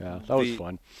 yeah, that was The-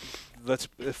 fun. Let's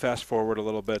fast forward a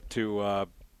little bit to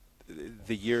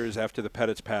the years after the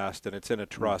Pettits passed, and it's in a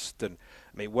trust. And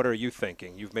I mean, what are you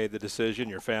thinking? You've made the decision.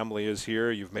 Your family is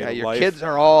here. You've made Yeah, a your life. kids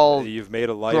are all You've made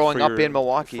a life growing for up in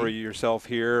Milwaukee. for yourself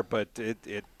here, but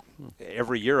it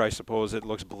every year I suppose it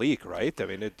looks bleak, right? I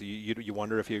mean, you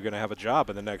wonder if you're going to have a job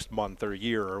in the next month or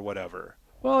year or whatever.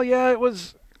 Well, yeah, it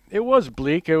was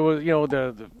bleak. It was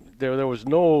there was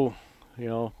no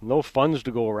no funds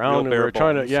to go around, and we bare were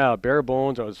trying bones. to bare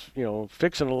bones. I was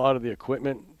fixing a lot of the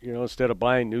equipment, instead of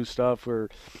buying new stuff. We're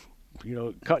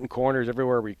cutting corners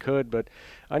everywhere we could, but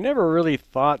I never really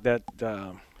thought that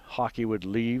hockey would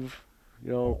leave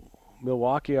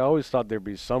Milwaukee. I always thought there'd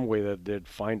be some way that they'd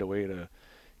find a way to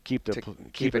keep To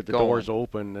keep it the doors going.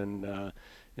 open,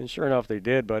 and sure enough they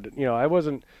did. But I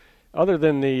wasn't, other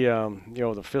than the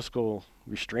the fiscal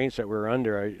restraints that we were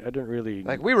under, I didn't really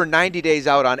Like, we were 90 days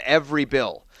out on every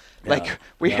bill. Like,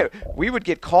 Yeah. we would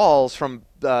get calls from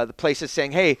the places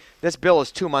saying, "Hey, this bill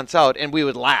is 2 months out," and we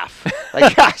would laugh.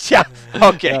 Like, gosh, yeah,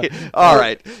 okay, all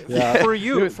right. Yeah. For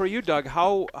you, Doug,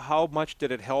 how much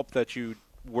did it help that you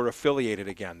were affiliated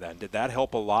again? Then did that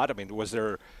help a lot? I mean, was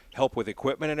there help with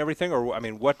equipment and everything, or I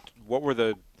mean, what were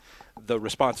the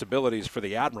responsibilities for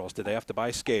the Admirals? Did they have to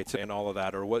buy skates and all of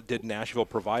that, or what did Nashville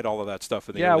provide all of that stuff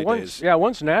in the early days?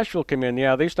 once Nashville came in,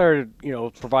 they started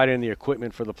providing the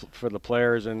equipment for the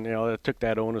players, and it took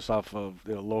that onus off of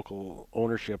the local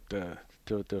ownership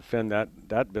to defend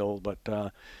that bill.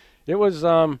 But it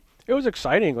was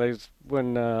exciting, like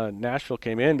when Nashville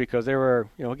came in, because they were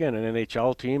again an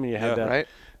NHL team, and you had Yeah. Right.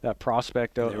 that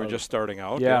prospect of They were just starting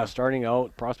out. starting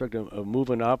out, prospect of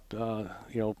moving up,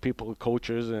 people,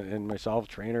 coaches, and myself,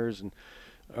 trainers, and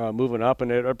moving up,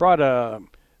 and it brought a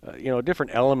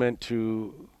different element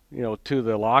to to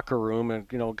the locker room,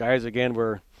 and guys again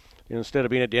were instead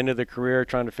of being at the end of their career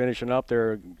trying to finish it up, there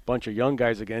are a bunch of young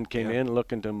guys again came in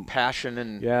looking to passion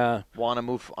and want to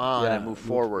move on and move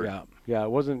forward. Yeah.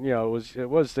 It wasn't, it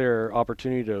was their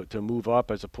opportunity to move up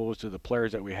as opposed to the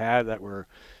players that we had that were,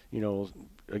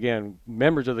 again,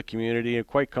 members of the community and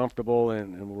quite comfortable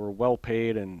and were well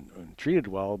paid and treated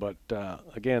well. But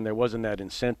again, there wasn't that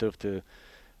incentive to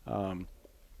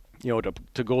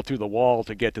go through the wall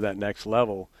to get to that next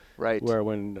level. Right. Where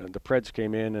when the Preds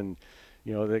came in and,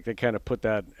 they kind of put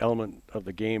that element of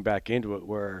the game back into it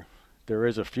where there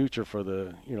is a future for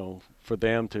for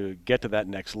them to get to that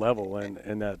next level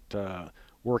and that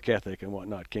work ethic and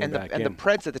whatnot came back in. And the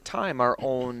Preds at the time are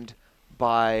owned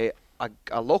by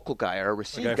a local guy or a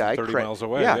Racine guy, 30 Craig, miles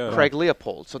away. Craig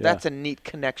Leopold. So that's a neat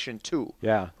connection too.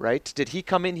 Yeah. Right? Did he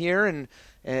come in here and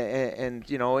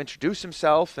introduce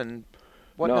himself and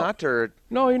whatnot? Or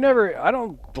no, he never. I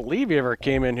don't believe he ever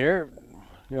came in here.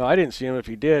 I didn't see him if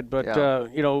he did, but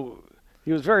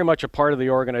he was very much a part of the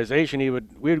organization. We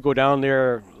would go down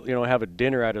there, have a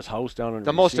dinner at his house down in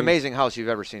the most amazing house you've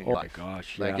ever seen in your life. Oh my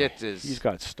gosh! Like it is. He's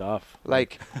got stuff.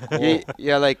 Like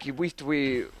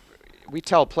we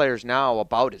tell players now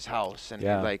about his house and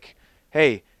like,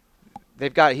 hey, he's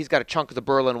got a chunk of the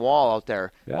Berlin Wall out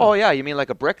there. Yeah. Oh yeah, you mean like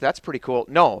a brick? That's pretty cool.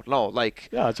 No, like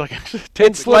it's like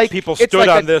it's like people stood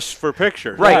on this for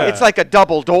pictures. Right, it's like a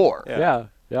double door. Yeah.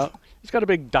 He's got a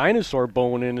big dinosaur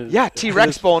bone in his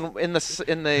T-Rex bone in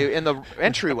the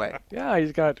entryway. Yeah,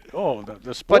 he's got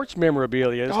the sports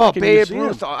memorabilia. It's like Babe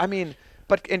Ruth. I mean,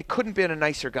 and couldn't been a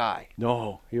nicer guy.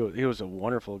 No, he was a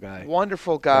wonderful guy.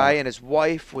 Wonderful guy, and his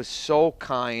wife was so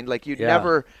kind. Like you'd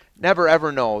never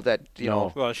ever know that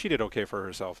know. Well, she did okay for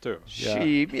herself too.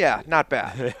 Not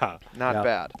bad. Not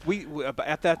bad. We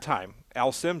at that time,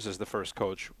 Al Sims is the first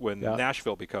coach when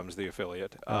Nashville becomes the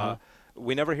affiliate.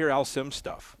 We never hear Al Sims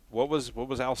stuff. What was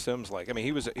Al Sims like? I mean,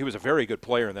 he was a very good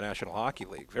player in the National Hockey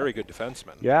League, very good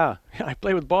defenseman. Yeah, I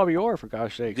played with Bobby Orr for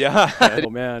gosh sakes. Yeah. Oh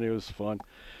man, it was fun.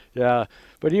 Yeah,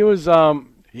 but he was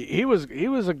he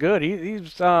was a good. He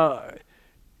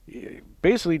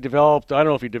basically developed. I don't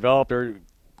know if he developed or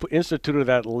instituted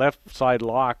that left side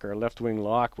lock or left wing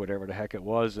lock, whatever the heck it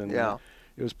was, and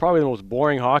it was probably the most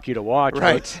boring hockey to watch.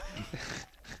 Right.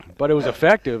 But it was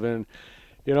effective, and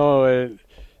he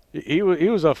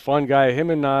was a fun guy. Him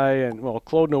and I, and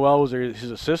Claude Noel was his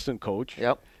assistant coach.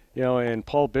 Yep. And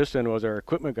Paul Biston was our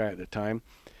equipment guy at the time,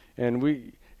 and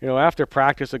we. After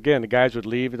practice, again, the guys would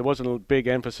leave. There wasn't a big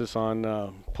emphasis on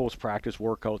post-practice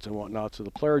workouts and whatnot, so the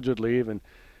players would leave, and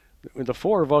the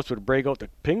four of us would break out the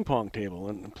ping pong table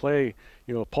and play,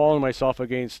 Paul and myself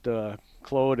against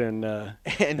Claude and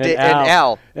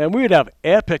Al. And we'd have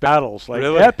epic battles,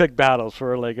 epic battles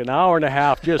for like an hour and a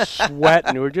half, just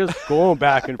sweating. We were just going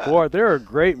back and forth. They were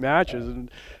great matches,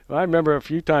 and I remember a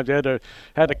few times I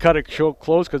had to cut it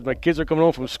close because my kids are coming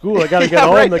home from school. I got to get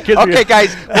home. Right. The kids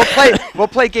guys, we'll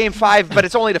play game 5, but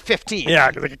it's only to 15.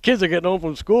 Yeah, because the kids are getting home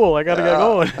from school. I got to get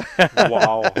going.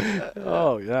 Wow.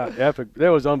 Oh yeah, epic. That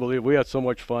was unbelievable. We had so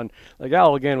much fun. Like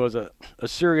Al again was a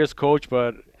serious coach,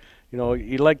 but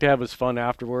he liked to have his fun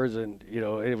afterwards, and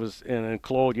it was and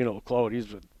Claude, Claude, he's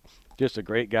just a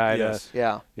great guy. Yes.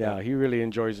 Yeah. He really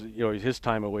enjoys his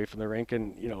time away from the rink,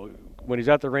 and when he's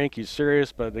at the rink, he's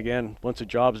serious. But again, once the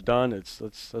job's done,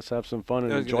 let's have some fun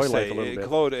and enjoy life a little bit.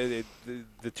 Claude,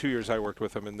 the 2 years I worked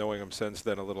with him and knowing him since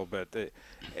then a little bit,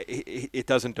 it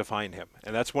doesn't define him,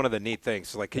 and that's one of the neat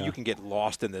things. Like you can get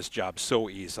lost in this job so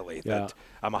easily that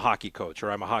I'm a hockey coach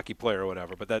or I'm a hockey player or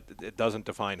whatever, but that it doesn't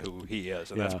define who he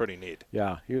is, and that's pretty neat.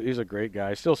 Yeah, he's a great guy.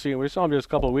 I still see him. We saw him just a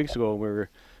couple of weeks ago when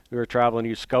we were traveling.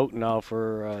 He's scouting now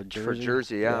for Jersey. For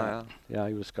Jersey, yeah. Yeah,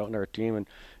 he was scouting our team, and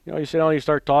you sit down and you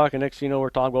start talking. Next thing you know, we're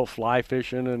talking about fly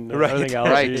fishing and everything else.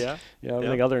 Right.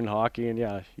 Everything other than hockey,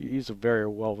 and he's a very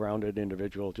well-rounded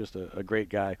individual, just a great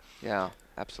guy. Yeah,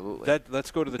 absolutely.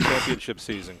 Let's go to the championship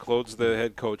season. Claude's the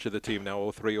head coach of the team now,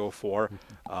 03-04.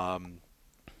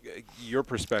 Your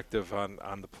perspective on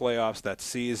the playoffs that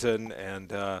season,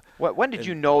 and when did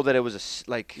you know that it was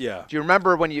do you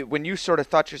remember when you sort of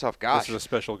thought to yourself, gosh, this is a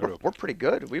special group, we're pretty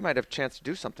good, we might have a chance to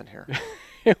do something here?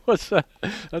 It was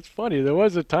that's funny. There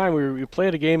was a time we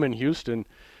played a game in Houston,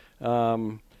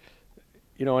 and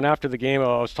after the game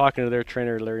I was talking to their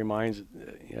trainer Larry Mines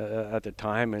at the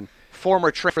time, and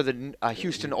former trainer for the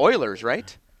Houston Oilers,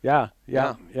 right? Yeah,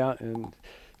 and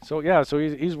so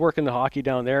he's working the hockey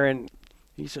down there, and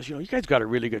he says, you guys got a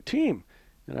really good team.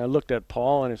 And I looked at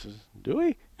Paul, and I says, "Do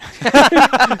we?"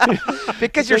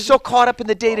 Because you're so caught up in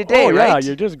the day-to-day, yeah, right?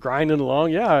 you're just grinding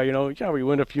along. Yeah, we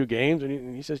win a few games,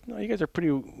 and he says, "No, you guys are pretty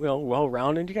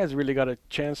well-rounded. You guys really got a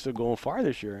chance to go far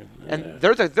this year." And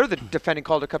they're the defending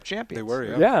Calder Cup champions. They were,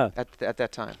 yeah. Yeah. At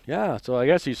that time. Yeah, so I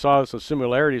guess he saw some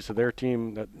similarities to their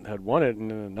team that had won it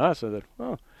and us. And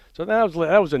oh, so that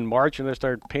was in March, and I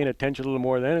started paying attention a little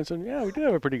more then, and said, "Yeah, we do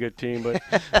have a pretty good team, but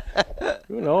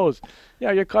who knows?"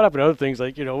 Yeah, you're caught up in other things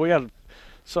like we had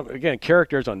some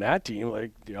characters on that team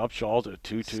like the Upshaws, the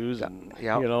Tutus, and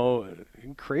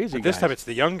crazy. But this guys. time it's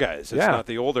the young guys. It's Yeah. not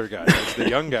the older guys. It's the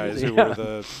young guys who were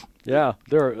the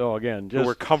they're who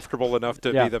were comfortable enough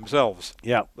to be themselves.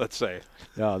 Yeah, Let's say.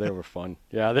 yeah, they were fun.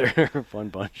 Yeah, they were a fun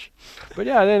bunch. But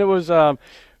yeah, then it was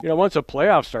once the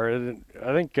playoffs started,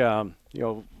 I think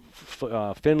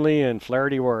Finley and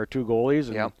Flaherty were our two goalies,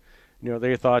 and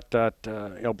they thought that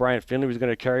Brian Finley was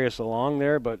going to carry us along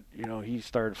there, but he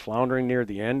started floundering near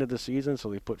the end of the season,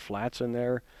 so they put Flats in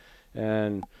there,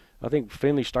 and I think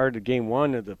Finley started game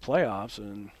one of the playoffs,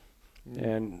 and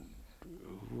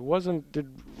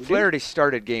Flaherty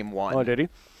started game one. Oh, did he?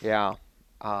 Yeah,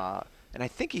 and I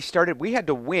think he started. We had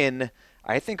to win,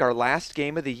 I think, our last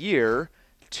game of the year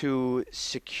to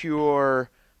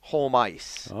secure home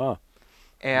ice. Oh.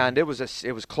 And it was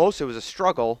close. It was a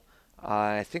struggle.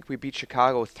 I think we beat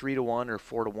Chicago 3-1 or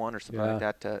 4-1 or something like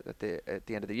that at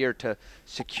the end of the year to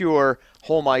secure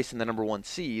home ice and the number one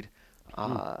seed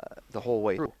the whole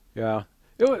way through. Yeah.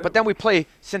 But then we play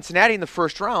Cincinnati in the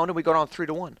first round and we go down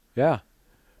 3-1. Yeah.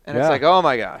 And it's like, oh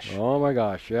my gosh. Oh my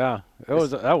gosh. Yeah.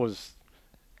 That was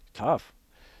tough.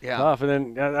 Yeah. Tough. And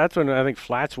then that's when I think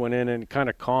Flats went in and kind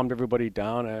of calmed everybody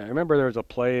down. I remember there was a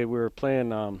play we were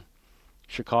playing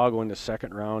Chicago in the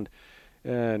second round,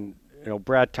 and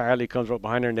Brad Tiley comes up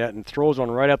behind their net and throws one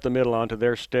right up the middle onto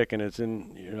their stick, and it's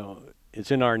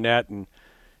in our net, and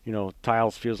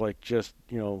Tiles feels like just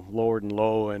lowered and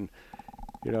low, and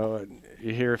you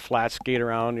hear Flat skate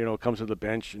around, comes to the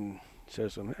bench and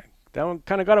says, "That one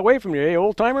kind of got away from you, eh,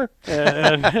 old timer?"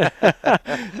 and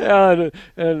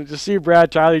to see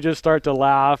Brad Tiley just start to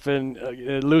laugh and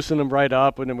loosen him right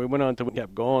up, and then we went on to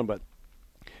kept going, but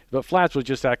Flats was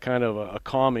just that kind of a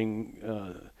calming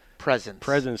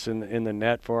presence in the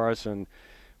net for us, and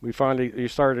we finally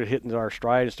started hitting our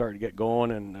stride and started to get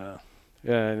going, and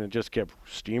it just kept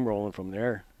steamrolling from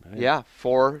there. Yeah,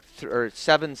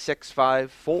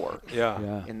 7-6-5-4.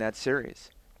 Yeah. In that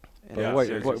series.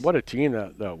 What a team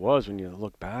that was when you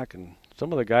look back, and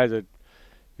some of the guys that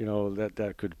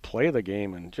that could play the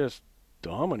game and just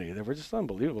dominate. They were just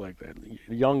unbelievable. Like that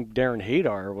young Darren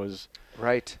Hadar was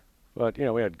right. But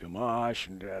we had Gamache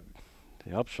and had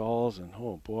the Upshaws, and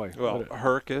oh boy. Well,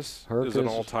 Herkus is an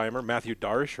all-timer. Matthew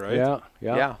Darsh, right?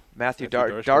 Yeah. Matthew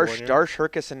Darsh,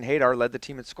 Herkus, and Hadar led the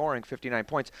team in scoring, 59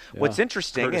 points. Yeah. What's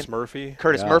interesting, Curtis Murphy,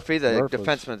 the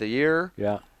defenseman of the year.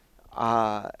 Yeah.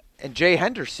 And Jay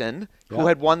Henderson, who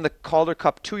had won the Calder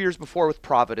Cup 2 years before with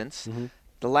Providence. Mm-hmm.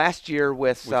 The last year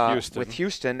with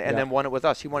Houston, and then won it with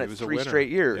us. He won it 3 straight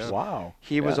years. Yeah. Wow.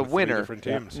 He was a winner. 3 different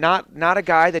teams. Not a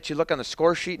guy that you look on the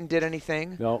score sheet and did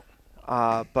anything. No.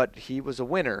 But he was a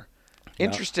winner. Yeah.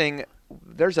 Interesting.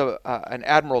 There's an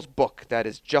Admiral's book that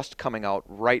is just coming out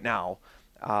right now,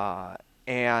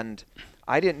 and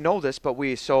I didn't know this, but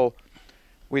in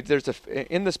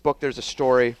this book there's a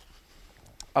story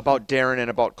about Darren and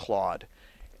about Claude,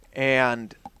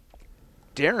 and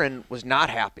Darren was not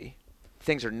happy.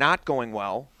 Things are not going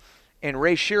well, and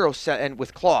Ray Shero said, and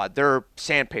with Claude, they're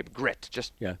sandpaper grit,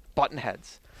 just button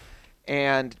heads.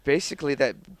 And basically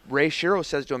that Ray Shero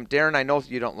says to him, "Darren, I know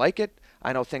you don't like it.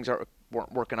 I know things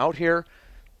weren't working out here.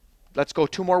 Let's go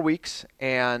 2 more weeks,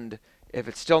 and if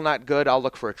it's still not good, I'll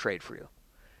look for a trade for you."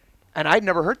 And I'd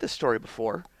never heard this story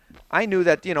before. I knew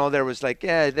that, there was like,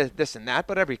 this and that,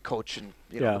 but every coach and,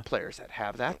 the players that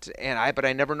have that. But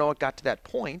I never know it got to that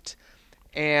point.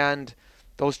 And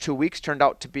those 2 weeks turned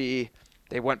out to be,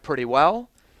 they went pretty well.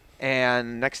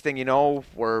 And next thing you know,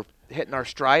 we're hitting our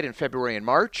stride in February and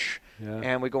March. Yeah.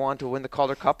 And we go on to win the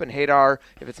Calder Cup, and Hadar,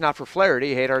 if it's not for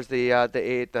Flaherty, Hadar's the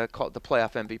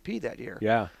playoff MVP that year.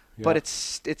 Yeah. But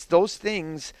it's those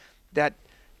things that,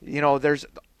 there's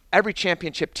every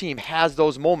championship team has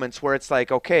those moments where it's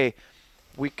like, okay,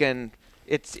 we can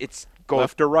it's go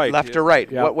left or right.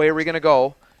 Yeah. What way are we going to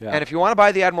go? Yeah. And if you want to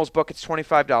buy the Admiral's book, it's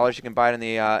 $25. You can buy it in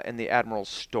the Admiral's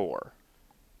store.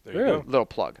 There you go. Little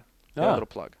plug. Yeah. Little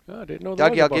plug. I didn't know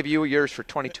Dougie, I'll give you yours for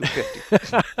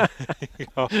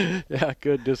 $22.50. Yeah,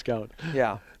 good discount.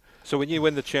 Yeah. So when you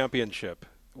win the championship,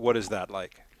 what is that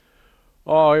like?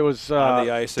 Oh, it was on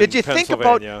the ice Did in you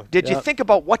Pennsylvania. think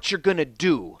about what you're going to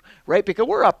do, right? Because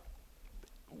we're up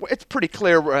it's pretty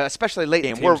clear, especially late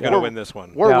game. Team's going to win this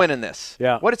one. We're winning this.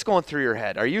 Yeah. What is going through your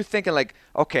head? Are you thinking like,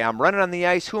 okay, I'm running on the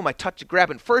ice. Who am I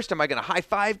grabbing first? Am I going to high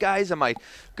five guys? Am I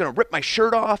going to rip my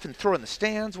shirt off and throw in the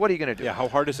stands? What are you going to do? Yeah, how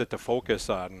hard is it to focus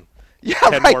on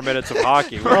 10 right. more minutes of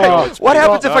hockey? What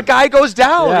happens if a guy goes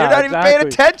down? Yeah, You're not even paying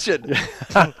attention.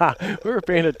 We were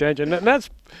paying attention, and that's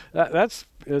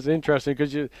interesting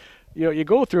because you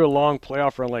go through a long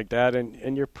playoff run like that,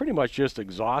 and you're pretty much just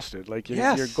exhausted. Like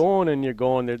you're going and you're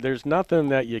going. There's nothing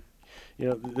that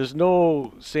there's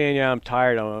no saying, yeah, I'm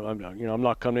tired. I'm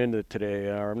not coming into today,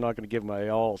 or I'm not going to give my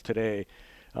all today.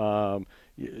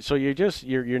 So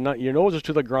your nose is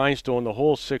to the grindstone the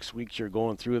whole 6 weeks you're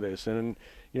going through this, and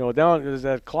down as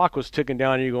that clock was ticking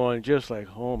down, and you're going just like,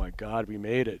 oh my God, we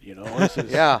made it. This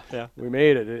is, yeah, we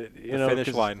made it. The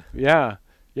finish line. Yeah,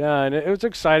 and it was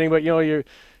exciting, but your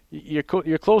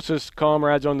closest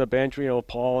comrades on the bench,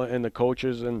 Paul and the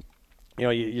coaches, and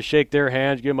you shake their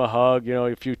hands, give them a hug,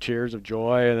 a few tears of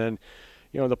joy, and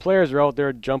then the players are out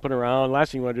there jumping around.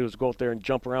 Last thing you want to do is go out there and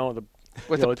jump around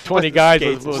with 20 guys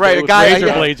with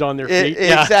razor blades on their feet.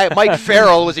 Exactly. Mike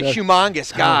Farrell was a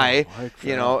humongous guy.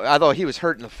 Although he was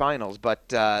hurt in the finals,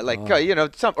 but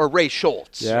or Ray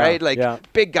Schultz, right?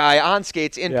 Like big guy on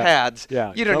skates in pads.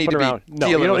 Yeah. You don't need to be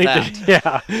dealing with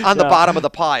that. On the bottom of the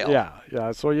pile.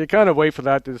 Yeah. So you kind of wait for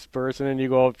that to disperse, and then you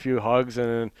go a few hugs,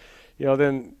 and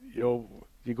then you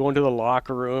go into the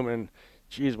locker room, and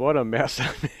geez, what a mess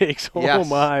that makes. Oh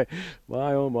my.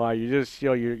 You just,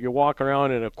 you're walking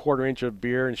around in a quarter-inch of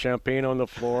beer and champagne on the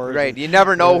floor. Right. You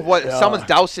never know what someone's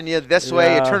dousing you this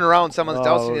way. You turn around, someone's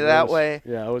dousing you that way.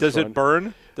 Yeah. Does it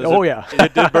burn? Yeah.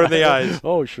 It did burn the eyes.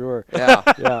 Oh, sure.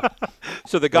 Yeah.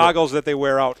 So the goggles that they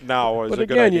wear out now is a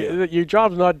good idea. But again, your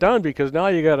job's not done, because now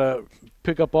you got to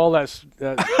pick up all that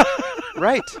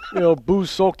right.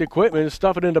 booze-soaked equipment and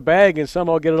stuff it in a bag and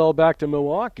somehow get it all back to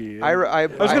Milwaukee. I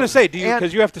was going to say,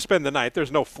 because you have to spend the night.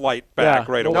 There's no flight back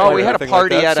right away. No, we had a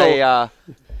party at a.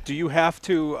 Do you have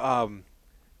to?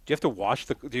 Do you have to wash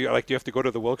the? Do you have to go to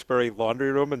the Wilkes-Barre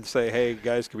laundry room and say, "Hey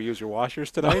guys, can we use your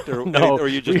washers tonight?" Or no, or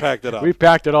you just packed it up? We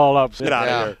packed it all up. Get out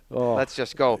of here. Oh. Let's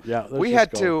just go. Yeah, we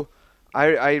had to.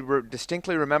 I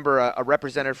distinctly remember a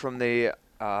representative from the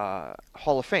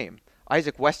Hall of Fame.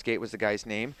 Isaac Westgate was the guy's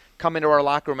name. Come into our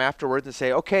locker room afterwards and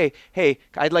say, okay, hey,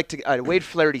 I'd like to Wade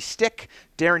Flaherty's stick,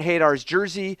 Darren Haydar's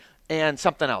jersey, and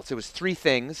something else. It was 3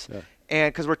 things. Yeah.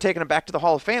 And because we're taking it back to the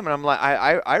Hall of Fame, and I'm like,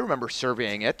 I remember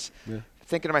surveying it,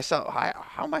 thinking to myself,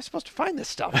 how am I supposed to find this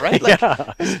stuff, right? Like,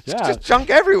 it's just junk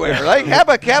everywhere. Like, have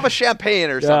a champagne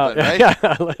or something, right?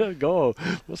 Yeah, let it go.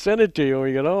 We'll send it to you when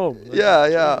we get home.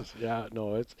 Yeah. Yeah,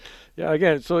 no, it's... Yeah,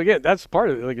 again, that's part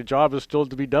of it. Like, a job is still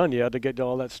to be done. You had to get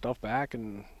all that stuff back,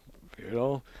 and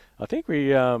I think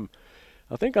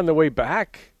on the way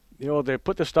back, they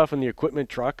put the stuff in the equipment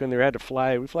truck, and they had to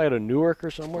fly. We fly out of Newark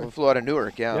or somewhere. We flew out of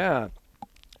Newark, yeah. Yeah,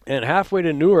 and halfway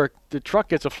to Newark, the truck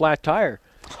gets a flat tire.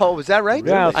 Oh, was that right?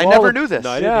 Yeah, I never knew this.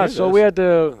 No, so we had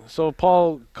to. So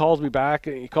Paul calls me back,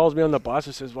 and he calls me on the bus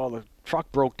and says, "Well, the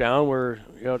truck broke down. We're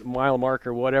mile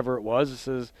marker, whatever it was." It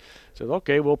says,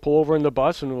 okay, we'll pull over in the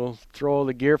bus and we'll throw all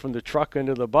the gear from the truck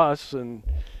into the bus, and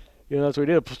that's what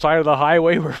we did. Side of the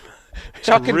highway, we're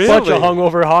chucking a bunch of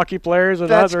hungover hockey players, and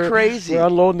that's crazy. We're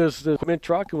unloading this equipment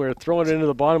truck, and we're throwing it into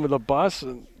the bottom of the bus,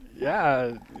 and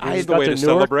it's the way to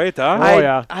celebrate,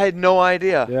 huh? I had no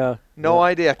idea. Yeah, no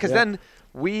idea, because then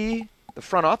the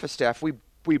front office staff,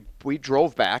 we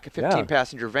drove back a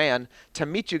 15-passenger van to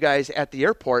meet you guys at the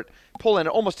airport, pull in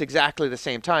almost exactly the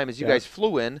same time as you guys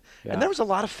flew in, and there was a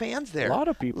lot of fans there. A lot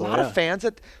of people. A lot of fans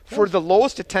for the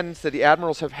lowest attendance that the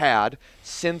Admirals have had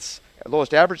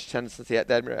lowest average attendance that the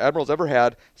Admirals ever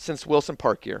had since Wilson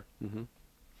Park year. Mm-hmm.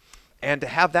 And to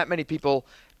have that many people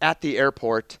at the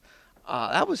airport,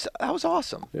 that was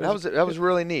awesome. That was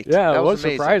really neat. Yeah, that was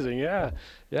amazing. Surprising. Yeah,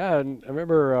 and I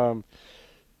remember.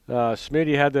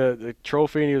 Smitty had the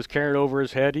trophy, and he was carrying it over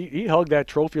his head. He hugged that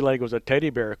trophy like it was a teddy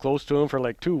bear, close to him for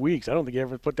like 2 weeks. I don't think he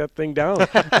ever put that thing down.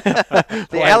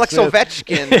 The Alex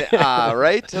Ovechkin,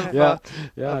 right?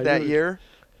 Of that year.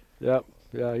 Yeah,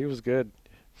 he was good.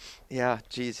 Yeah,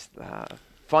 geez,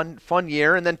 fun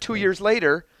year. And then 2 years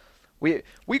later,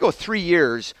 we go 3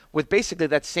 years with basically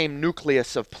that same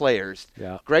nucleus of players.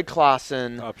 Yeah. Greg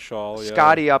Clausen, Upshaw,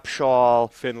 Scotty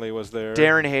Upshaw, Finley was there,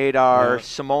 Darren Haydar,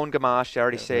 Simone Gamache, I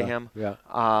already say him.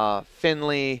 Yeah.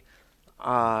 Finley.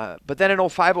 But then in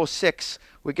 05-06,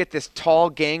 we get this tall,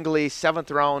 gangly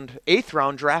 8th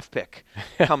round draft pick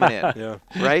coming in.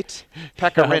 Right?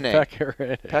 Pekka Rinne.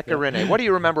 Pekka Rinne. What do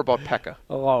you remember about Pekka?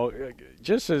 Oh,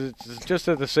 just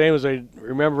the same as I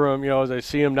remember him, as I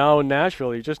see him now in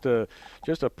Nashville. He's just a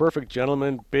perfect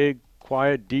gentleman, big,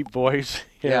 quiet, deep voice,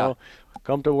 you know.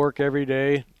 come to work every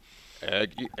day.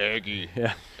 Aggie.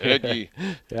 Yeah. Aggie.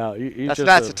 Yeah, he's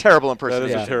That's a terrible That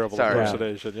impersonation. is a terrible Sorry.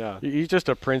 impersonation, yeah. He's just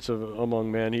a prince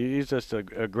among men. He's just a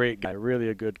great guy, really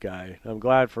a good guy. I'm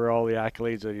glad for all the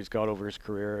accolades that he's got over his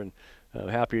career, and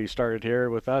happy he started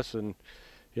here with us. And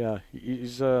yeah,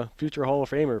 he's a future Hall of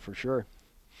Famer for sure.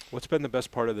 What's been the best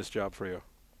part of this job for you?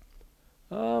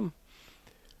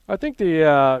 I think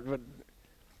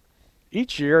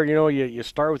each year, you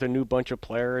start with a new bunch of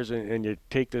players and you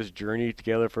take this journey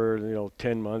together for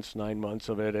 10 months, 9 months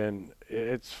of it, and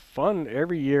it's fun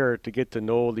every year to get to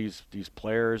know these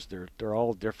players. They're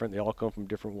all different. They all come from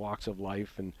different walks of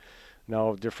life and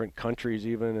now different countries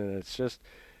even, and it's just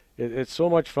it's so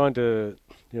much fun to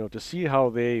to see how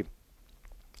they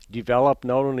develop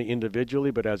not only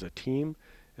individually but as a team,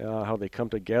 how they come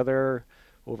together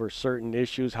over certain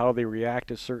issues, how they react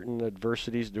to certain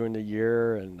adversities during the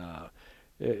year, and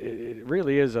it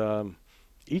really is.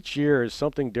 Each year is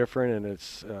something different, and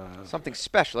it's Something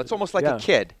special. It's almost like yeah. a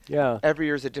kid. Yeah, Every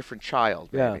year is a different child,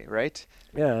 maybe, right?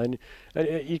 yeah, and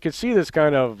you can see this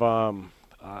kind of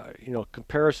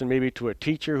comparison maybe to a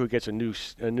teacher who gets a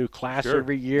new class Sure.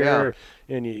 every year,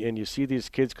 and you see these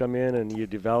kids come in and they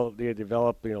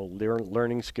develop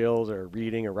learning skills or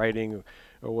reading or writing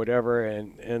or whatever,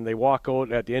 and they walk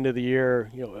out at the end of the year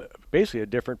basically a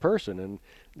different person. And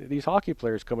these hockey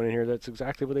players coming in here, that's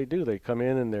exactly what they do. They come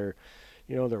in and they're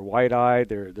wide-eyed,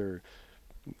 they're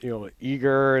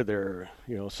eager, they're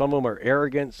some of them are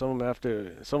arrogant, some of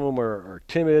them are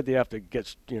timid, they have to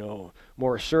get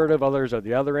more assertive. Others at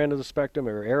the other end of the spectrum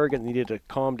are arrogant, they need to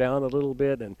calm down a little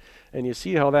bit, and you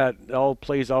see how that all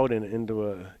plays out into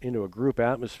a group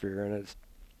atmosphere, and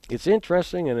it's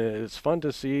interesting and it's fun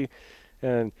to see.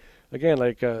 And again,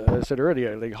 like I said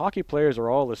earlier, like hockey players are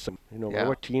all the same.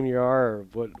 What team you are, or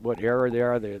what era they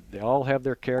are, they all have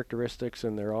their characteristics,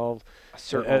 and they're all A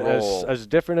certain role. as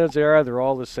different as they are. They're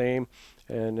all the same,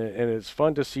 and it's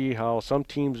fun to see how some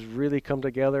teams really come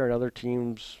together, and other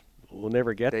teams will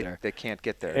never get there. They can't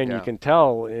get there. And yeah. you can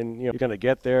tell, and you're going to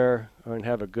get there and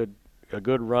have a good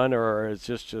run, or it's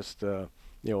just a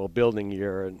building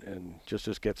year, and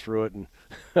just get through it and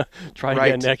try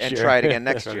again next year. And try it again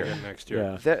next year. Again next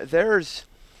year. Yeah.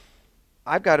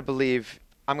 I've got to believe,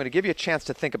 I'm going to give you a chance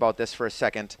to think about this for a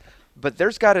second, but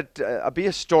there's got to be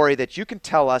a story that you can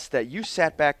tell us that you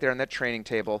sat back there on that training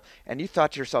table and you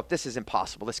thought to yourself, this is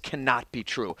impossible. This cannot be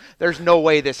true. There's no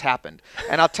way this happened.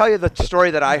 And I'll tell you the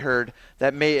story that I heard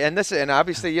that and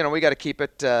obviously, we got to keep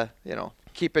it,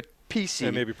 keep it PC.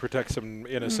 And maybe protect some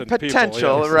innocent potential,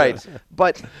 people. Yes, right? yes.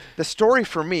 But the story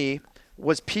for me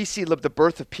was the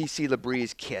birth of PC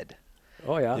Labree's kid.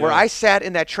 Oh yeah. Where I sat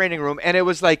in that training room, and it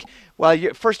was like, well,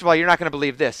 first of all, you're not going to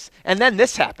believe this, and then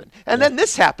this happened, and then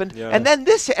this happened, and then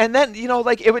this, and then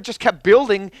it just kept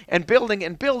building and building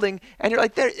and building, and you're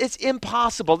like, it's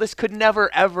impossible. This could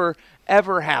never, ever,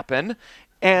 ever happen.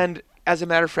 And as a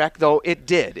matter of fact, though, it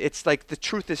did. It's like the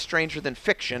truth is stranger than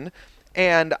fiction.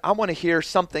 And I want to hear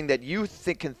something that you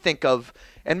can think of,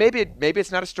 and maybe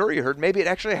it's not a story you heard. Maybe it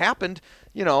actually happened,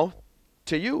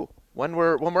 to you when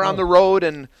we're on the road,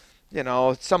 and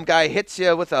some guy hits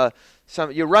you with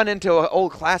you run into an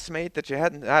old classmate that you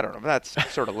hadn't. I don't know. That's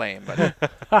sort of lame, but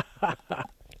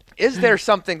is there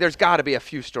something? There's got to be a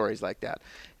few stories like that.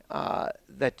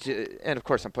 And of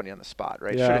course I'm putting you on the spot,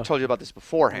 right? Yeah. Should have told you about this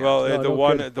beforehand. Well,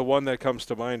 No, the one that comes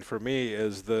to mind for me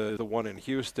is the one in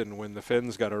Houston when the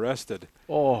Finns got arrested.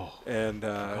 Oh. And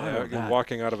about that.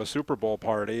 walking out of a Super Bowl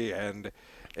party, and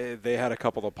they had a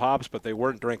couple of pops, but they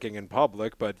weren't drinking in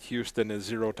public. But Houston is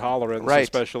zero tolerance, Right.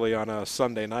 especially on a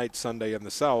Sunday in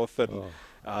the South, and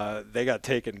they got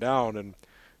taken down. And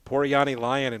poor Yanni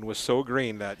Lyonen was so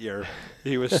green that year.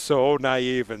 He was so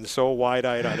naive and so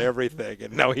wide-eyed on everything,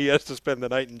 and now he has to spend the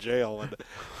night in jail. And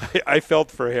I felt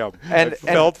for him. And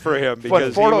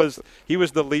because he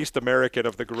was the least American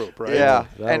of the group, right? Yeah,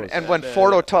 That was- and when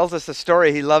Fordo tells us the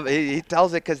story, he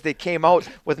tells it because they came out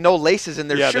with no laces in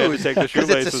their Yeah, they had to shoes take the because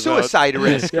it's a shoelaces out. suicide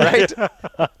risk, right?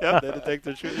 Yeah, they had to take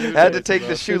the shoelaces. Had to take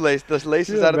the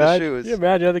laces out of the shoes. You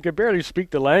imagine, they could barely speak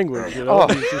the language. Oh.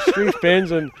 These street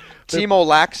Finns, and Timo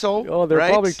Laxo. oh, they're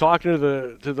right? probably talking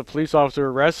to the police officer who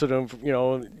arrested him.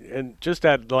 And just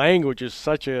that language is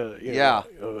such a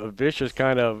a vicious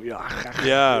kind of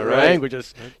Yeah, right. language.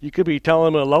 You could be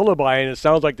telling them a lullaby, and it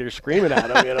sounds like they're screaming at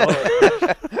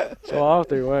them. So off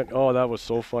they went. Oh, that was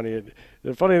so funny. And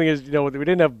the funny thing is, we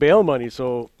didn't have bail money,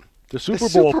 so the Super Bowl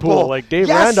Super pool, Bowl. like Dave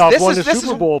Yes, Randolph this won is- the this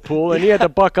Super is- Bowl pool, and he had to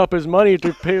buck up his money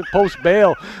to pay post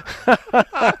bail. You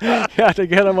had to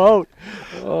get him out.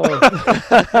 Oh.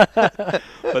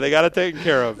 But but they got it taken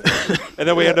care of. And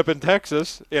then we end up in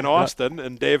Texas, in Austin,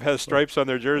 and Dave has stripes on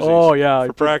their jerseys. Oh, yeah.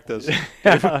 For practice.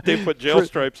 They put jail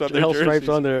stripes on their jerseys. Jail stripes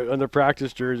on their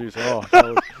practice jerseys. Oh,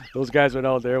 those guys went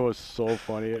out there was so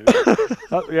funny.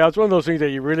 Yeah, it's one of those things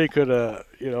that you really could have,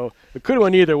 it could have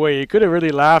went either way. You could have really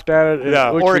laughed at it.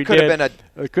 Yeah. Or it could have been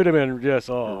it could have been just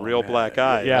a real black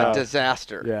eye. Yeah. a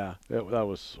disaster. Yeah, that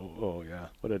was. Oh yeah,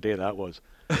 what a day that was.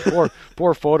 Poor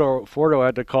Fordo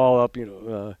had to call up.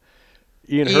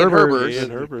 Ian Herbers. Ian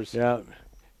Herbers. Yeah.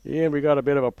 Ian, we got a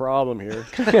bit of a problem here.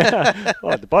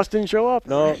 Oh, the bus didn't show up?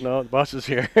 No, the bus is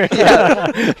here.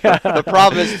 The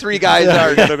problem is 3 guys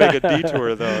are. Got to make a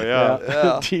detour, though.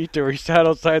 Yeah. Detour. He sat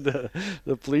outside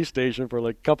the police station for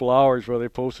like a couple hours before they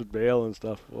posted bail and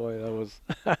stuff. Boy, that was.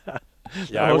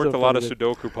 Yeah, I worked a lot of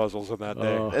Sudoku puzzles on that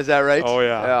day. Is that right? Oh,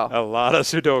 yeah. A lot of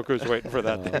Sudokus waiting for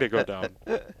that thing to go down.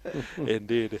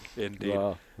 Indeed.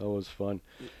 Wow, that was fun.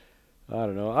 I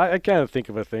don't know. I can't think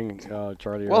of a thing,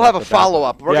 Charlie. We'll have a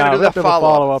follow-up. We're going to do the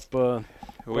follow-up.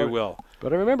 We will.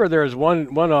 But I remember there was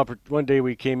one day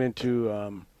we came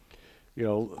into,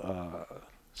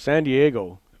 San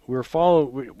Diego. We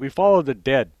followed the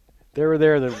Dead. They were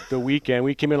there the weekend.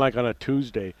 We came in like on a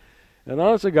Tuesday. And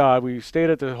honest to God, we stayed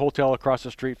at the hotel across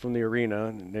the street from the arena,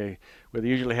 and where they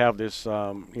usually have this,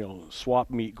 swap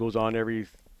meet goes on every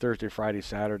Thursday, Friday,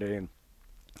 Saturday,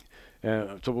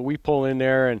 and so we pull in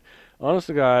there, and honest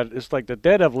to God, it's like the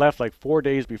Dead have left like 4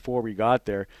 days before we got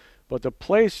there, but the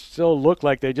place still looked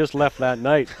like they just left that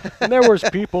night. And there was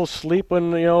people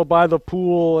sleeping, by the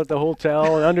pool at the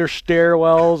hotel and under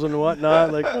stairwells and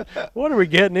whatnot. Like, what are we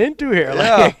getting into here?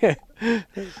 Yeah.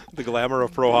 The glamour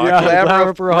of pro hockey. Yeah, glamour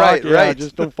of pro hockey. Right. Yeah,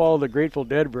 just don't follow the Grateful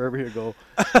Dead wherever you go.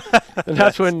 And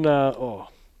that's when,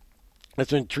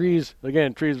 Trees,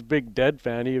 a big Dead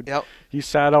fan. He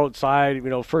sat outside,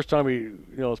 first time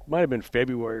it might have been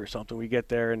February or something. We get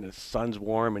there and the sun's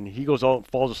warm and he goes out and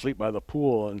falls asleep by the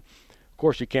pool. And of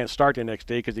course you can't start the next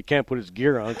day because he can't put his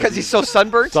gear on. Because he's so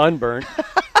sunburned? Sunburned.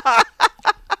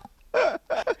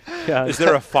 Yeah. Is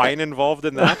there a fine involved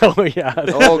in that? Oh, yeah.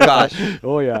 Oh, gosh.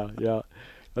 Oh, yeah.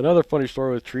 Another funny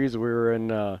story with Trees, we were in,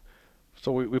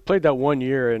 so we played that 1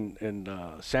 year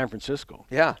in San Francisco.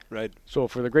 Yeah. Right. So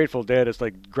for the Grateful Dead, it's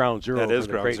like ground zero. That is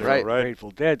for the ground zero, right. Grateful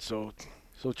Dead. So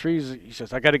Trees, he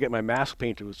says, I got to get my mask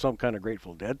painted with some kind of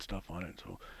Grateful Dead stuff on it.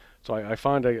 So I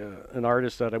found an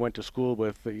artist that I went to school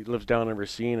with. He lives down in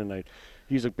Racine, and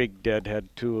he's a big Deadhead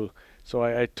too. So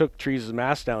I took Trees'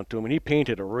 mask down to him, and he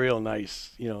painted a real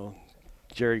nice,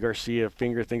 Jerry Garcia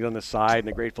finger things on the side and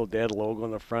the Grateful Dead logo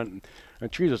on the front.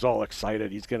 And Trees was all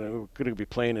excited. He's gonna be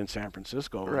playing in San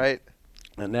Francisco. Right.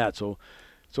 And that. So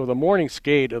the morning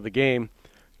skate of the game,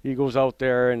 he goes out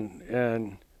there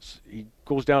and he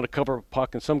goes down to cover a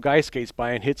puck, and some guy skates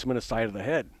by and hits him in the side of the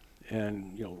head,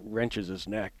 and wrenches his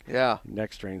neck. Yeah.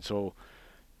 Neck strain. So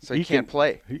he can't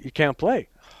play. He can't play.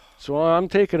 So I'm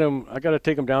taking him. I got to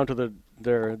take him down to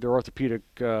their orthopedic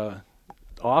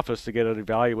office to get it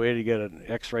evaluated, to get an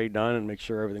X-ray done, and make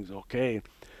sure everything's okay.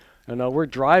 And we're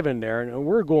driving there, and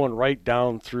we're going right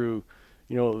down through,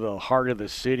 the heart of the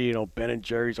city, Ben and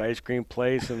Jerry's ice cream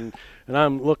place, and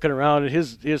I'm looking around, and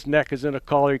his neck is in a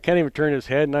collar. He can't even turn his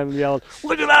head, and I'm yelling,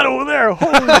 "Look at that over there!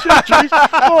 Holy shit, Trees!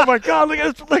 Oh my God, look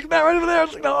at that right over there!"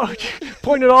 Like, oh,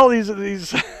 pointing at all these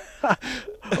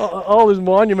all these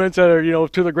monuments that are,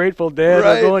 to the Grateful Dead,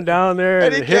 right. Are going down there,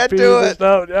 and the he can't hippies do and it.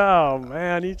 stuff. Oh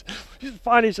man, he's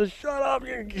fine. He says, "Shut up!"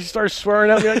 He starts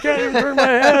swearing at me. I can't even turn my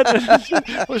head.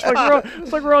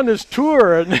 It's like we're on this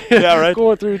tour, and yeah, right.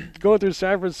 going through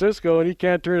San Francisco, and he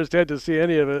can't turn his head to see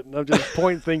any of it. And I'm just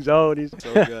pointing things out. He's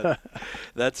so good.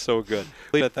 That's so good.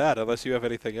 Leave it at that, unless you have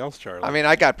anything else, Charlie. I mean,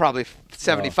 I got probably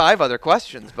 75 other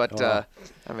questions, but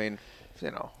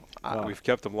we've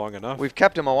kept them long enough. We've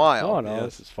kept him a while. Oh no,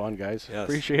 yes. This is fun, guys. Yes.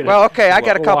 Appreciate it. Well, okay, I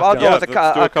got a couple. I'll go with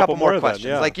a couple more questions.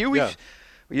 Yeah. Like you,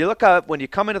 you look up when you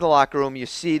come into the locker room, you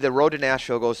see the road to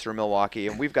Nashville goes through Milwaukee,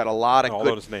 and we've got a lot of all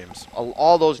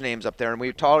those names up there, and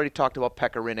we've already talked about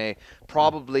Pekka Rinne,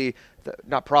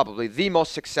 the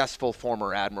most successful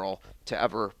former Admiral to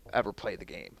ever play the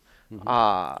game.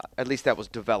 At least that was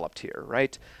developed here,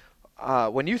 right?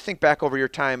 When you think back over your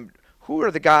time, who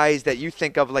are the guys that you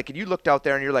think of, like, you looked out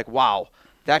there and you're like, wow,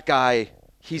 that guy,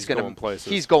 he's going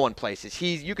places.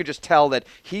 You could just tell that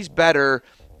he's better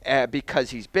because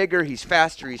he's bigger, he's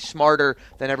faster, he's smarter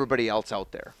than everybody else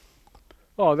out there.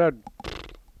 Oh, that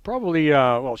probably,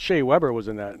 Shea Weber was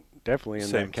definitely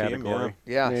in that category.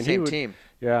 Same team.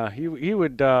 Yeah, he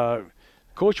would,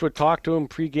 Coach would talk to him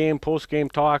pre-game, post-game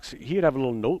talks. He'd have a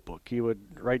little notebook. He would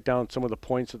write down some of the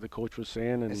points that the coach was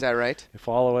saying. And is that right?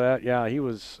 Follow that. Yeah, he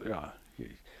was.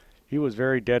 he was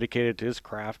very dedicated to his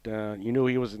craft. You knew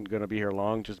he wasn't going to be here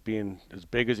long, just being as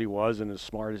big as he was and as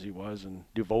smart as he was and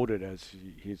devoted as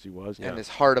he was. And as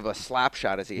hard of a slap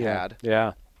shot as he had.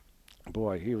 Yeah.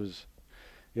 Boy, he was.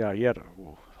 Yeah, he had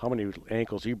how many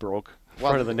ankles he broke in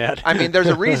front of the net. I mean, there's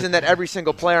a reason that every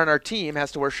single player on our team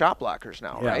has to wear shot blockers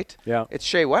now, right? Yeah. It's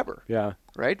Shea Weber. Yeah.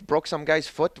 Right? Broke some guy's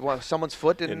foot, someone's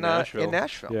foot in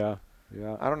Nashville. Yeah.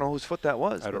 Yeah. I don't know whose foot that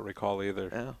was. I don't recall either.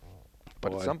 Yeah.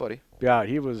 But it's Boy. somebody. Yeah,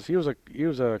 he was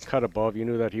a cut above. You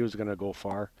knew that he was going to go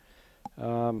far.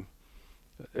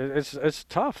 It's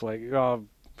tough. Like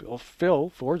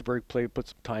Phil Forsberg put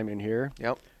some time in here.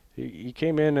 Yep. He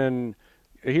came in and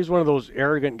he's one of those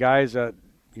arrogant guys that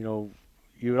you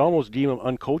would almost deem him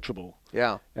uncoachable.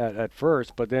 Yeah. At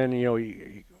first, but then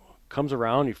he comes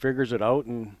around, he figures it out,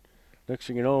 and next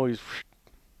thing you know, he's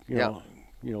a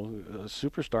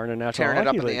superstar in the National Tearing it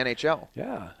up Hockey in League. the NHL.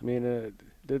 Yeah, I mean,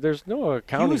 there's no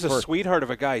accounting He was for a sweetheart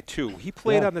of a guy, too. He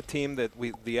played Yeah. on the team that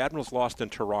the Admirals lost in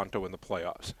Toronto in the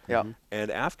playoffs. Yeah. And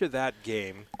after that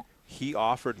game, he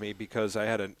offered me, because I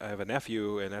have a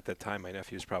nephew, and at that time my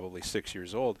nephew's probably 6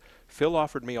 years old. Phil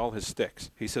offered me all his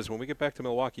sticks. He says, when we get back to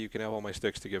Milwaukee, you can have all my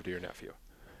sticks to give to your nephew.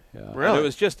 Yeah. And Really? it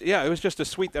was just a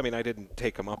sweet. I mean, I didn't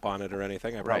take him up on it or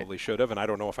anything. I probably should have, and I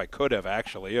don't know if I could have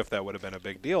actually, if that would have been a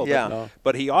big deal. Yeah. No.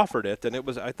 But he offered it, and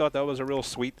I thought that was a real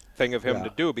sweet thing of him Yeah. to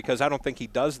do, because I don't think he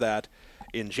does that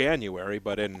in January,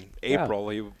 but in April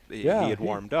he had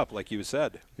warmed up, like you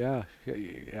said. Yeah.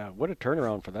 What a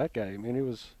turnaround for that guy. I mean, he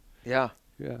was. Yeah.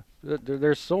 Yeah.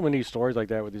 There's so many stories like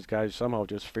that with these guys somehow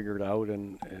just figure it out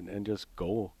and just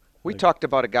go. We talked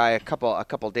about a guy a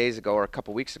couple days ago or a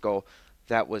couple weeks ago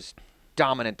that was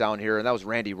dominant down here, and that was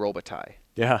Randy Robitaille.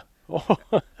 Yeah.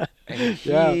 And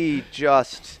he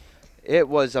just, it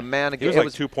was a man. He was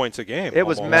like 2 points a game. It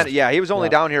was almost. men. Yeah, he was only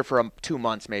down here for 2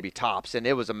 months, maybe tops, and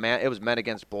it was men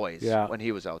against boys when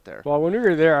he was out there. Well, when we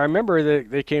were there, I remember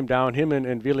they came down, him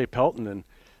and Ville Peltonen.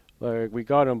 We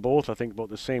got them both, I think, about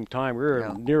the same time. We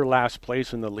were near last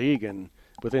place in the league, and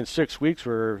within 6 weeks,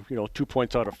 we were 2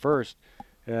 points out of first.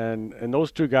 And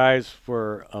those two guys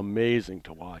were amazing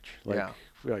to watch.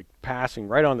 Like passing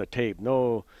right on the tape,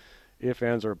 no ifs,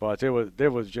 ands, or buts. It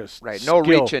was just no skill.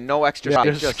 reaching, no extra.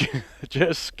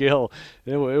 Just skill.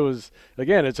 It was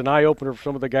again, it's an eye opener for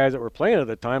some of the guys that were playing at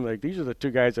the time. Like these are the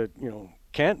two guys that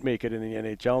can't make it in the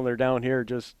NHL, and they're down here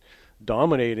just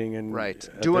dominating and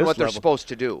doing what they're level. supposed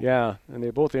to do. Yeah, and they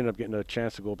both ended up getting a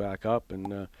chance to go back up,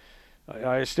 and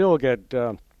I still get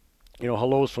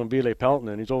hellos from Ville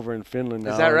Peltonen. He's over in Finland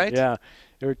now. Is that right? Yeah.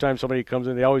 Every time somebody comes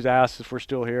in, they always ask if we're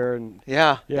still here, and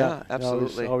yeah,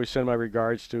 absolutely. Always send my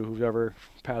regards to whoever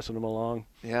passing them along.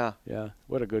 Yeah.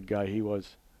 What a good guy he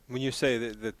was. When you say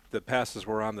that the passes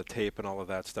were on the tape and all of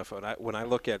that stuff, when I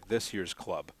look at this year's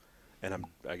club, and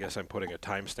I guess I'm putting a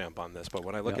timestamp on this, but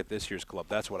when I look at this year's club,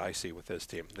 that's what I see with this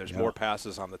team. There's more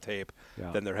passes on the tape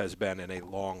than there has been in a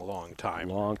long, long time.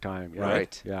 Long time, yeah.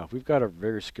 Right. Yeah, we've got a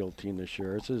very skilled team this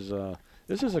year.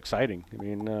 This is exciting. I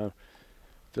mean,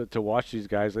 to watch these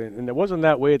guys, and it wasn't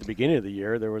that way at the beginning of the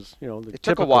year. There was, it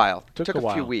took a while. It took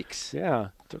a few weeks. Yeah,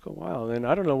 it took a while, and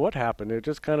I don't know what happened. It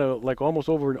just kind of like almost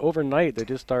overnight. They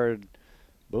just started,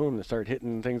 boom, they started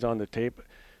hitting things on the tape,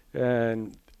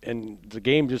 and the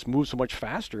game just moves so much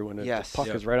faster when the puck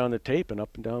is right on the tape, and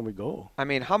up and down we go. I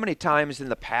mean, how many times in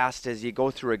the past as you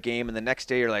go through a game and the next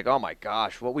day you're like, oh my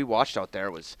gosh, what we watched out there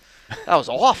was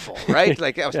awful, right?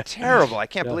 Like that was terrible. I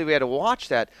can't believe we had to watch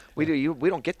that. We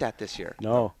don't get that this year.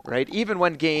 No. Right? Even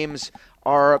when games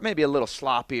are maybe a little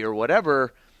sloppy or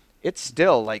whatever, it's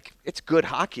still like it's good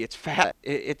hockey. It's fat.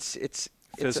 It's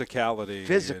physicality.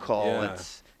 Physical.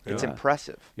 It's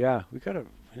impressive. Yeah, we got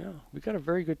a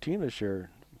very good team this year.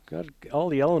 Got all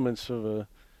the elements of a,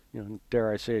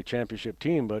 dare I say, a championship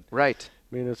team, but right.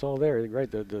 I mean, it's all there,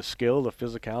 right? The skill, the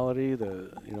physicality,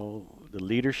 the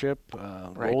leadership,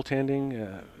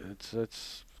 goaltending.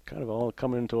 It's kind of all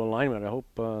coming into alignment. I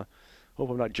hope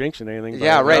I'm not jinxing anything.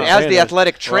 Yeah, right. As the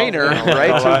athletic trainer,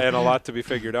 right? And a lot to be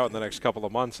figured out in the next couple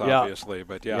of months, obviously.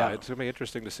 But it's gonna be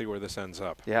interesting to see where this ends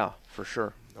up. Yeah, for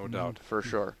sure. No doubt. For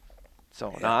sure.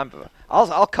 So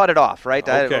I'll cut it off, right?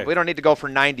 Okay. We don't need to go for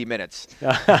 90 minutes.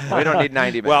 We don't need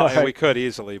 90 minutes. Well, and we could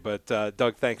easily, but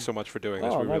Doug, thanks so much for doing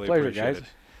this. Oh, we my really pleasure, appreciate guys. it.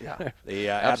 Yeah. The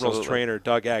Admirals trainer,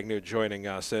 Doug Agnew, joining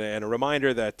us. And a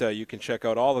reminder that you can check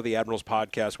out all of the Admirals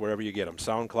podcasts wherever you get them.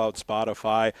 SoundCloud,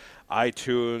 Spotify,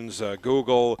 iTunes,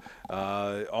 Google,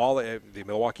 all the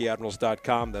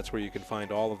MilwaukeeAdmirals.com. That's where you can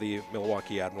find all of the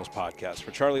Milwaukee Admirals podcasts.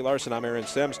 For Charlie Larson, I'm Aaron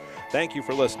Sims. Thank you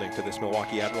for listening to this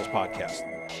Milwaukee Admirals podcast.